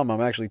this is something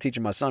I'm actually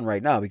teaching my son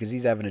right now because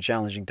he's having a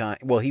challenging time.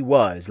 Well, he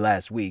was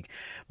last week.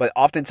 But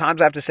oftentimes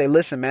I have to say,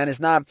 listen, man,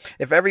 it's not,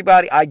 if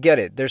everybody, I get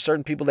it. There's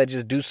certain people that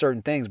just do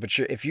certain things. But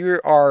if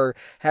you are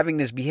having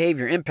this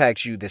behavior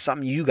impacts you, there's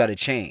something you got to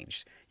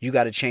change. You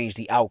got to change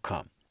the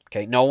outcome.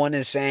 Okay, no one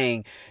is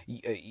saying,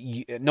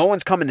 no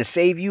one's coming to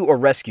save you or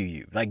rescue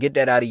you. Like, get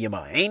that out of your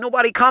mind. Ain't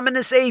nobody coming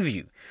to save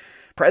you.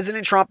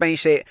 President Trump ain't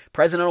say,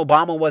 President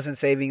Obama wasn't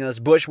saving us.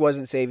 Bush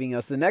wasn't saving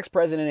us. The next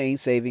president ain't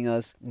saving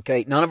us.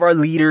 Okay, none of our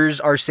leaders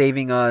are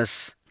saving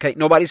us. Okay,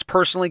 nobody's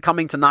personally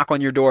coming to knock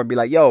on your door and be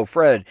like, yo,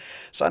 Fred,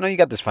 so I know you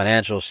got this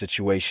financial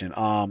situation.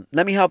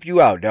 Let me help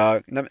you out,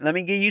 dog. Let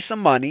me give you some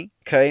money.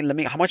 Okay,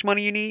 how much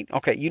money you need?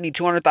 Okay, you need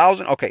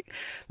 200,000. Okay,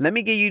 let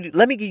me give you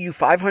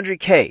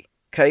 500K.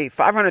 Okay,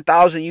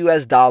 500,000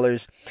 US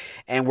dollars,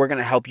 and we're going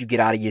to help you get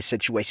out of your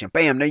situation.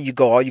 Bam, there you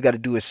go. All you got to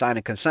do is sign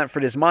a consent for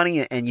this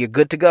money, and you're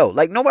good to go.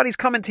 Like, nobody's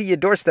coming to your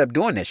doorstep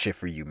doing that shit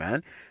for you,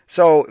 man.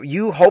 So,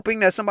 you hoping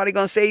that somebody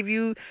going to save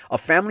you? A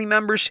family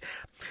member?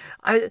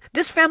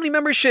 This family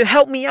member should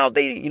help me out.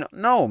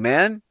 No,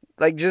 man.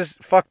 Like,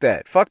 just fuck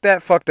that. Fuck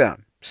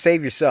them.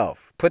 Save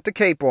yourself. Put the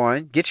cape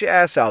on. Get your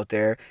ass out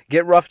there.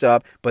 Get roughed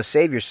up. But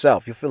save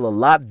yourself. You'll feel a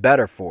lot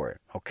better for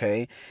it.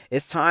 Okay?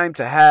 It's time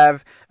to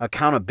have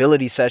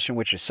accountability session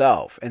with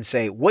yourself and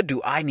say, what do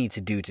I need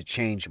to do to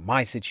change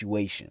my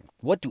situation?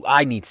 What do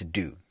I need to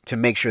do to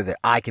make sure that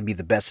I can be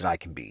the best that I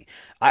can be?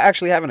 I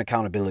actually have an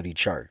accountability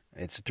chart.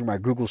 It's through my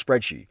Google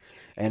spreadsheet.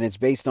 And it's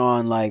based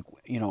on my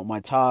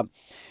top.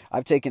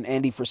 I've taken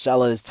Andy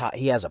Frisella's top.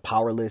 He has a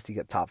power list. He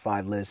got top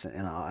 5 lists.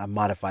 And I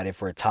modified it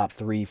for a top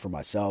 3 for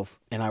myself.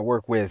 And I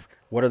work with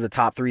what are the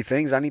top 3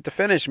 things I need to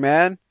finish,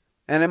 man?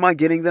 And am I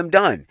getting them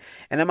done?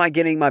 And am I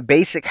getting my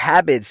basic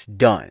habits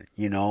done?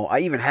 I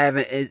even have,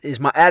 is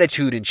my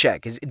attitude in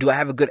check? Do I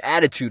have a good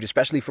attitude,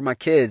 especially for my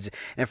kids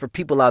and for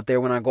people out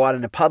there when I go out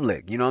in the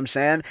public? You know what I'm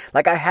saying?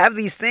 Like, I have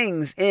these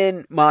things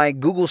in my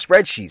Google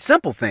spreadsheet,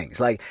 simple things.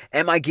 Like,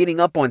 am I getting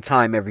up on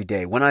time every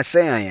day when I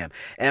say I am?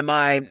 Am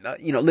I,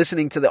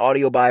 listening to the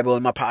audio Bible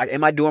in my pocket?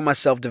 Am I doing my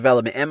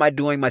self-development? Am I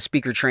doing my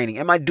speaker training?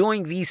 Am I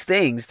doing these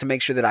things to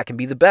make sure that I can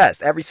be the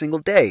best every single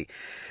day?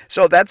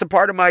 So that's a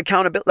part of my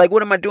accountability. Like,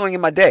 what am I doing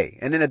in my day?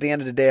 And then at the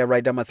end of the day, I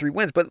write down my 3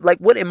 wins. But like,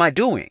 what am I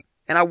doing?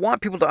 And I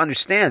want people to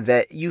understand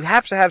that you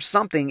have to have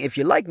something. If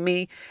you're like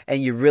me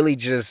and you really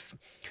just,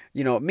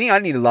 me, I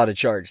need a lot of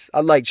charts.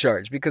 I like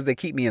charts because they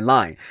keep me in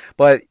line.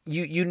 But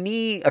you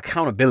need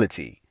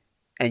accountability.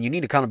 And you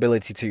need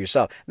accountability to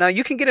yourself. Now,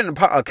 you can get an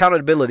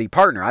accountability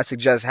partner. I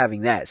suggest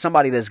having that.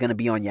 Somebody that's going to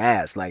be on your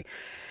ass. Like,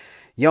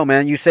 yo,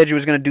 man, you said you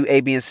was going to do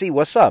A, B, and C.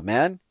 What's up,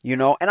 man?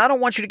 And I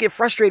don't want you to get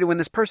frustrated when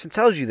this person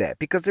tells you that,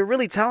 because they're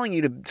really telling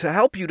you to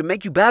help you, to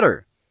make you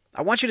better.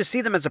 I want you to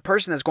see them as a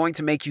person that's going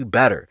to make you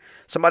better.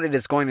 Somebody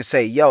that's going to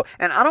say, yo,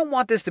 and I don't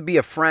want this to be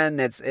a friend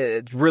that's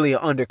really an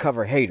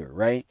undercover hater,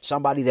 right?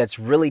 Somebody that's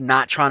really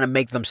not trying to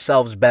make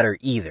themselves better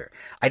either.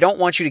 I don't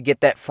want you to get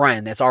that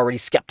friend that's already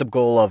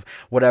skeptical of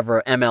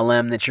whatever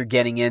MLM that you're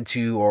getting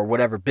into or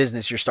whatever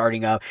business you're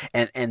starting up,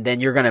 and then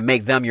you're going to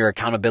make them your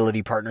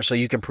accountability partner so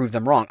you can prove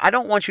them wrong. I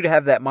don't want you to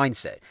have that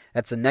mindset.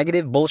 That's a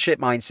negative bullshit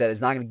mindset.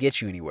 It's not going to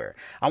get you anywhere.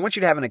 I want you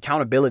to have an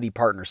accountability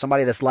partner,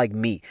 somebody that's like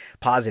me,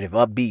 positive,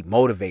 upbeat,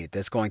 motivated,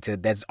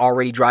 that's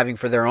already driving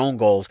for their own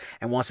goals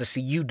and wants to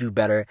see you do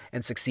better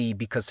and succeed,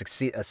 because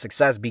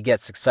success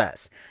begets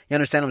success. You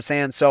understand what I'm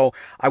saying? So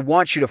I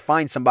want you to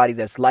find somebody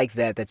that's like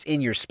that, that's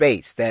in your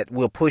space, that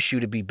will push you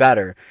to be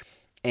better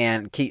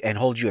and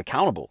hold you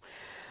accountable.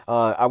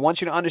 I want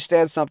you to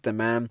understand something,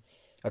 man.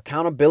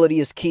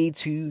 Accountability is key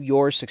to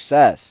your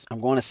success.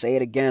 I'm going to say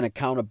it again.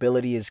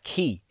 Accountability is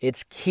key.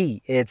 It's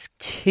key. It's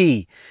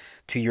key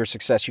to your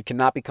success. You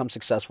cannot become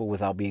successful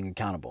without being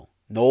accountable.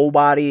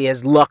 Nobody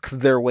has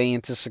lucked their way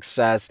into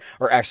success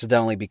or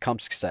accidentally become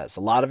success.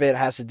 A lot of it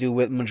has to do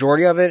with,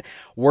 majority of it,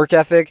 work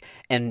ethic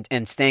and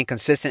staying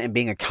consistent and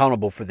being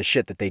accountable for the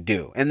shit that they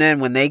do. And then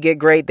when they get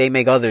great, they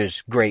make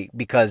others great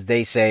because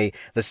they say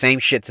the same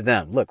shit to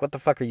them. Look, what the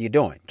fuck are you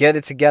doing? Get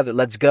it together.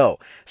 Let's go.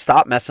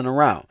 Stop messing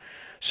around.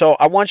 So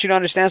I want you to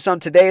understand something.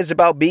 Today is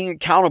about being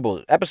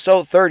accountable.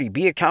 Episode 30,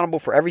 be accountable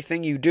for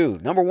everything you do.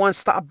 Number one,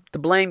 stop the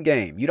blame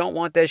game. You don't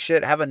want that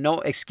shit. Have a no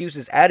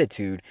excuses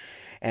attitude.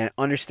 And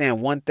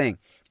understand one thing.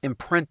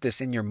 Imprint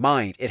this in your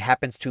mind. It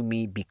happens to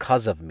me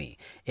because of me.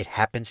 It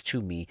happens to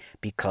me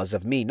because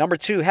of me. Number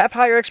two, have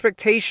higher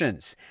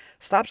expectations.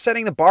 Stop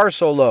setting the bar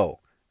so low.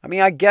 I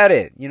mean, I get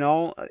it.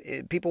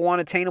 People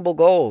want attainable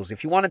goals.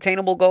 If you want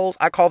attainable goals,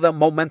 I call them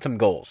momentum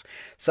goals.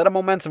 Set a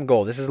momentum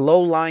goal. This is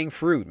low-lying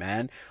fruit,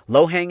 man.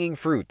 Low-hanging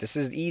fruit. This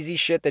is easy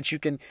shit that you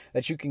can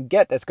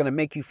get that's going to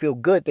make you feel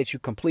good that you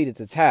completed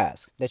the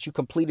task, that you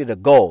completed a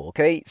goal,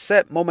 okay?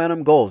 Set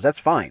momentum goals. That's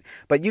fine.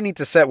 But you need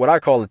to set what I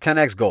call a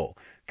 10x goal,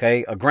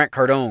 okay? A Grant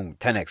Cardone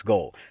 10x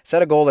goal.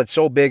 Set a goal that's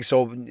so big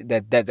so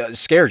that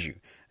scares you.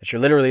 That you're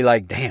literally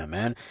like, damn,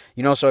 man.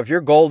 So if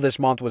your goal this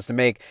month was to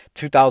make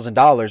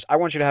 $2,000, I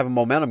want you to have a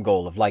momentum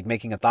goal of like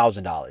making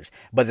 $1,000.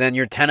 But then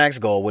your 10x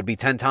goal would be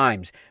 10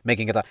 times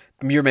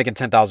you're making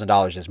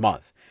 $10,000 this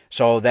month.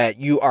 So that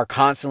you are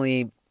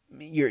constantly,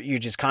 you're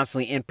just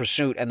constantly in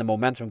pursuit, and the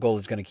momentum goal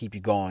is going to keep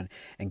you going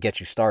and get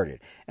you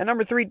started. And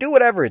number three, do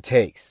whatever it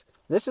takes.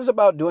 This is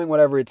about doing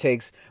whatever it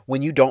takes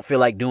when you don't feel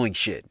like doing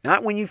shit.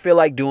 Not when you feel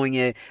like doing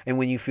it and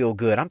when you feel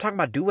good. I'm talking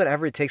about do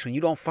whatever it takes when you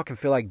don't fucking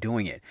feel like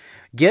doing it.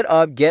 Get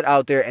up, get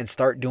out there, and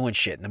start doing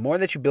shit. And the more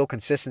that you build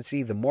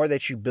consistency, the more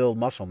that you build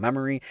muscle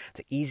memory,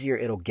 the easier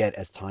it'll get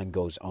as time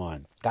goes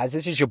on. Guys,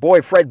 this is your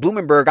boy, Fred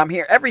Blumenberg. I'm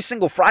here every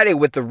single Friday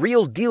with The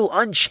Real Deal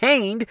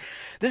Unchained.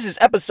 This is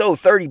episode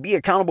 30. Be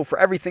accountable for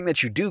everything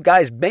that you do.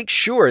 Guys, make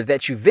sure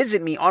that you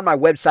visit me on my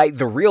website,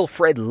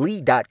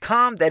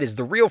 therealfredlee.com. That is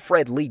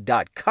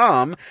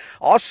therealfredlee.com.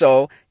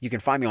 Also, you can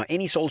find me on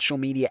any social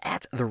media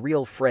at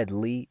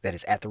TheRealFredLee. That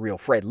is at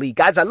TheRealFredLee.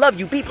 Guys, I love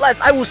you. Be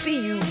blessed. I will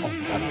see you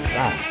on the other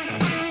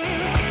side.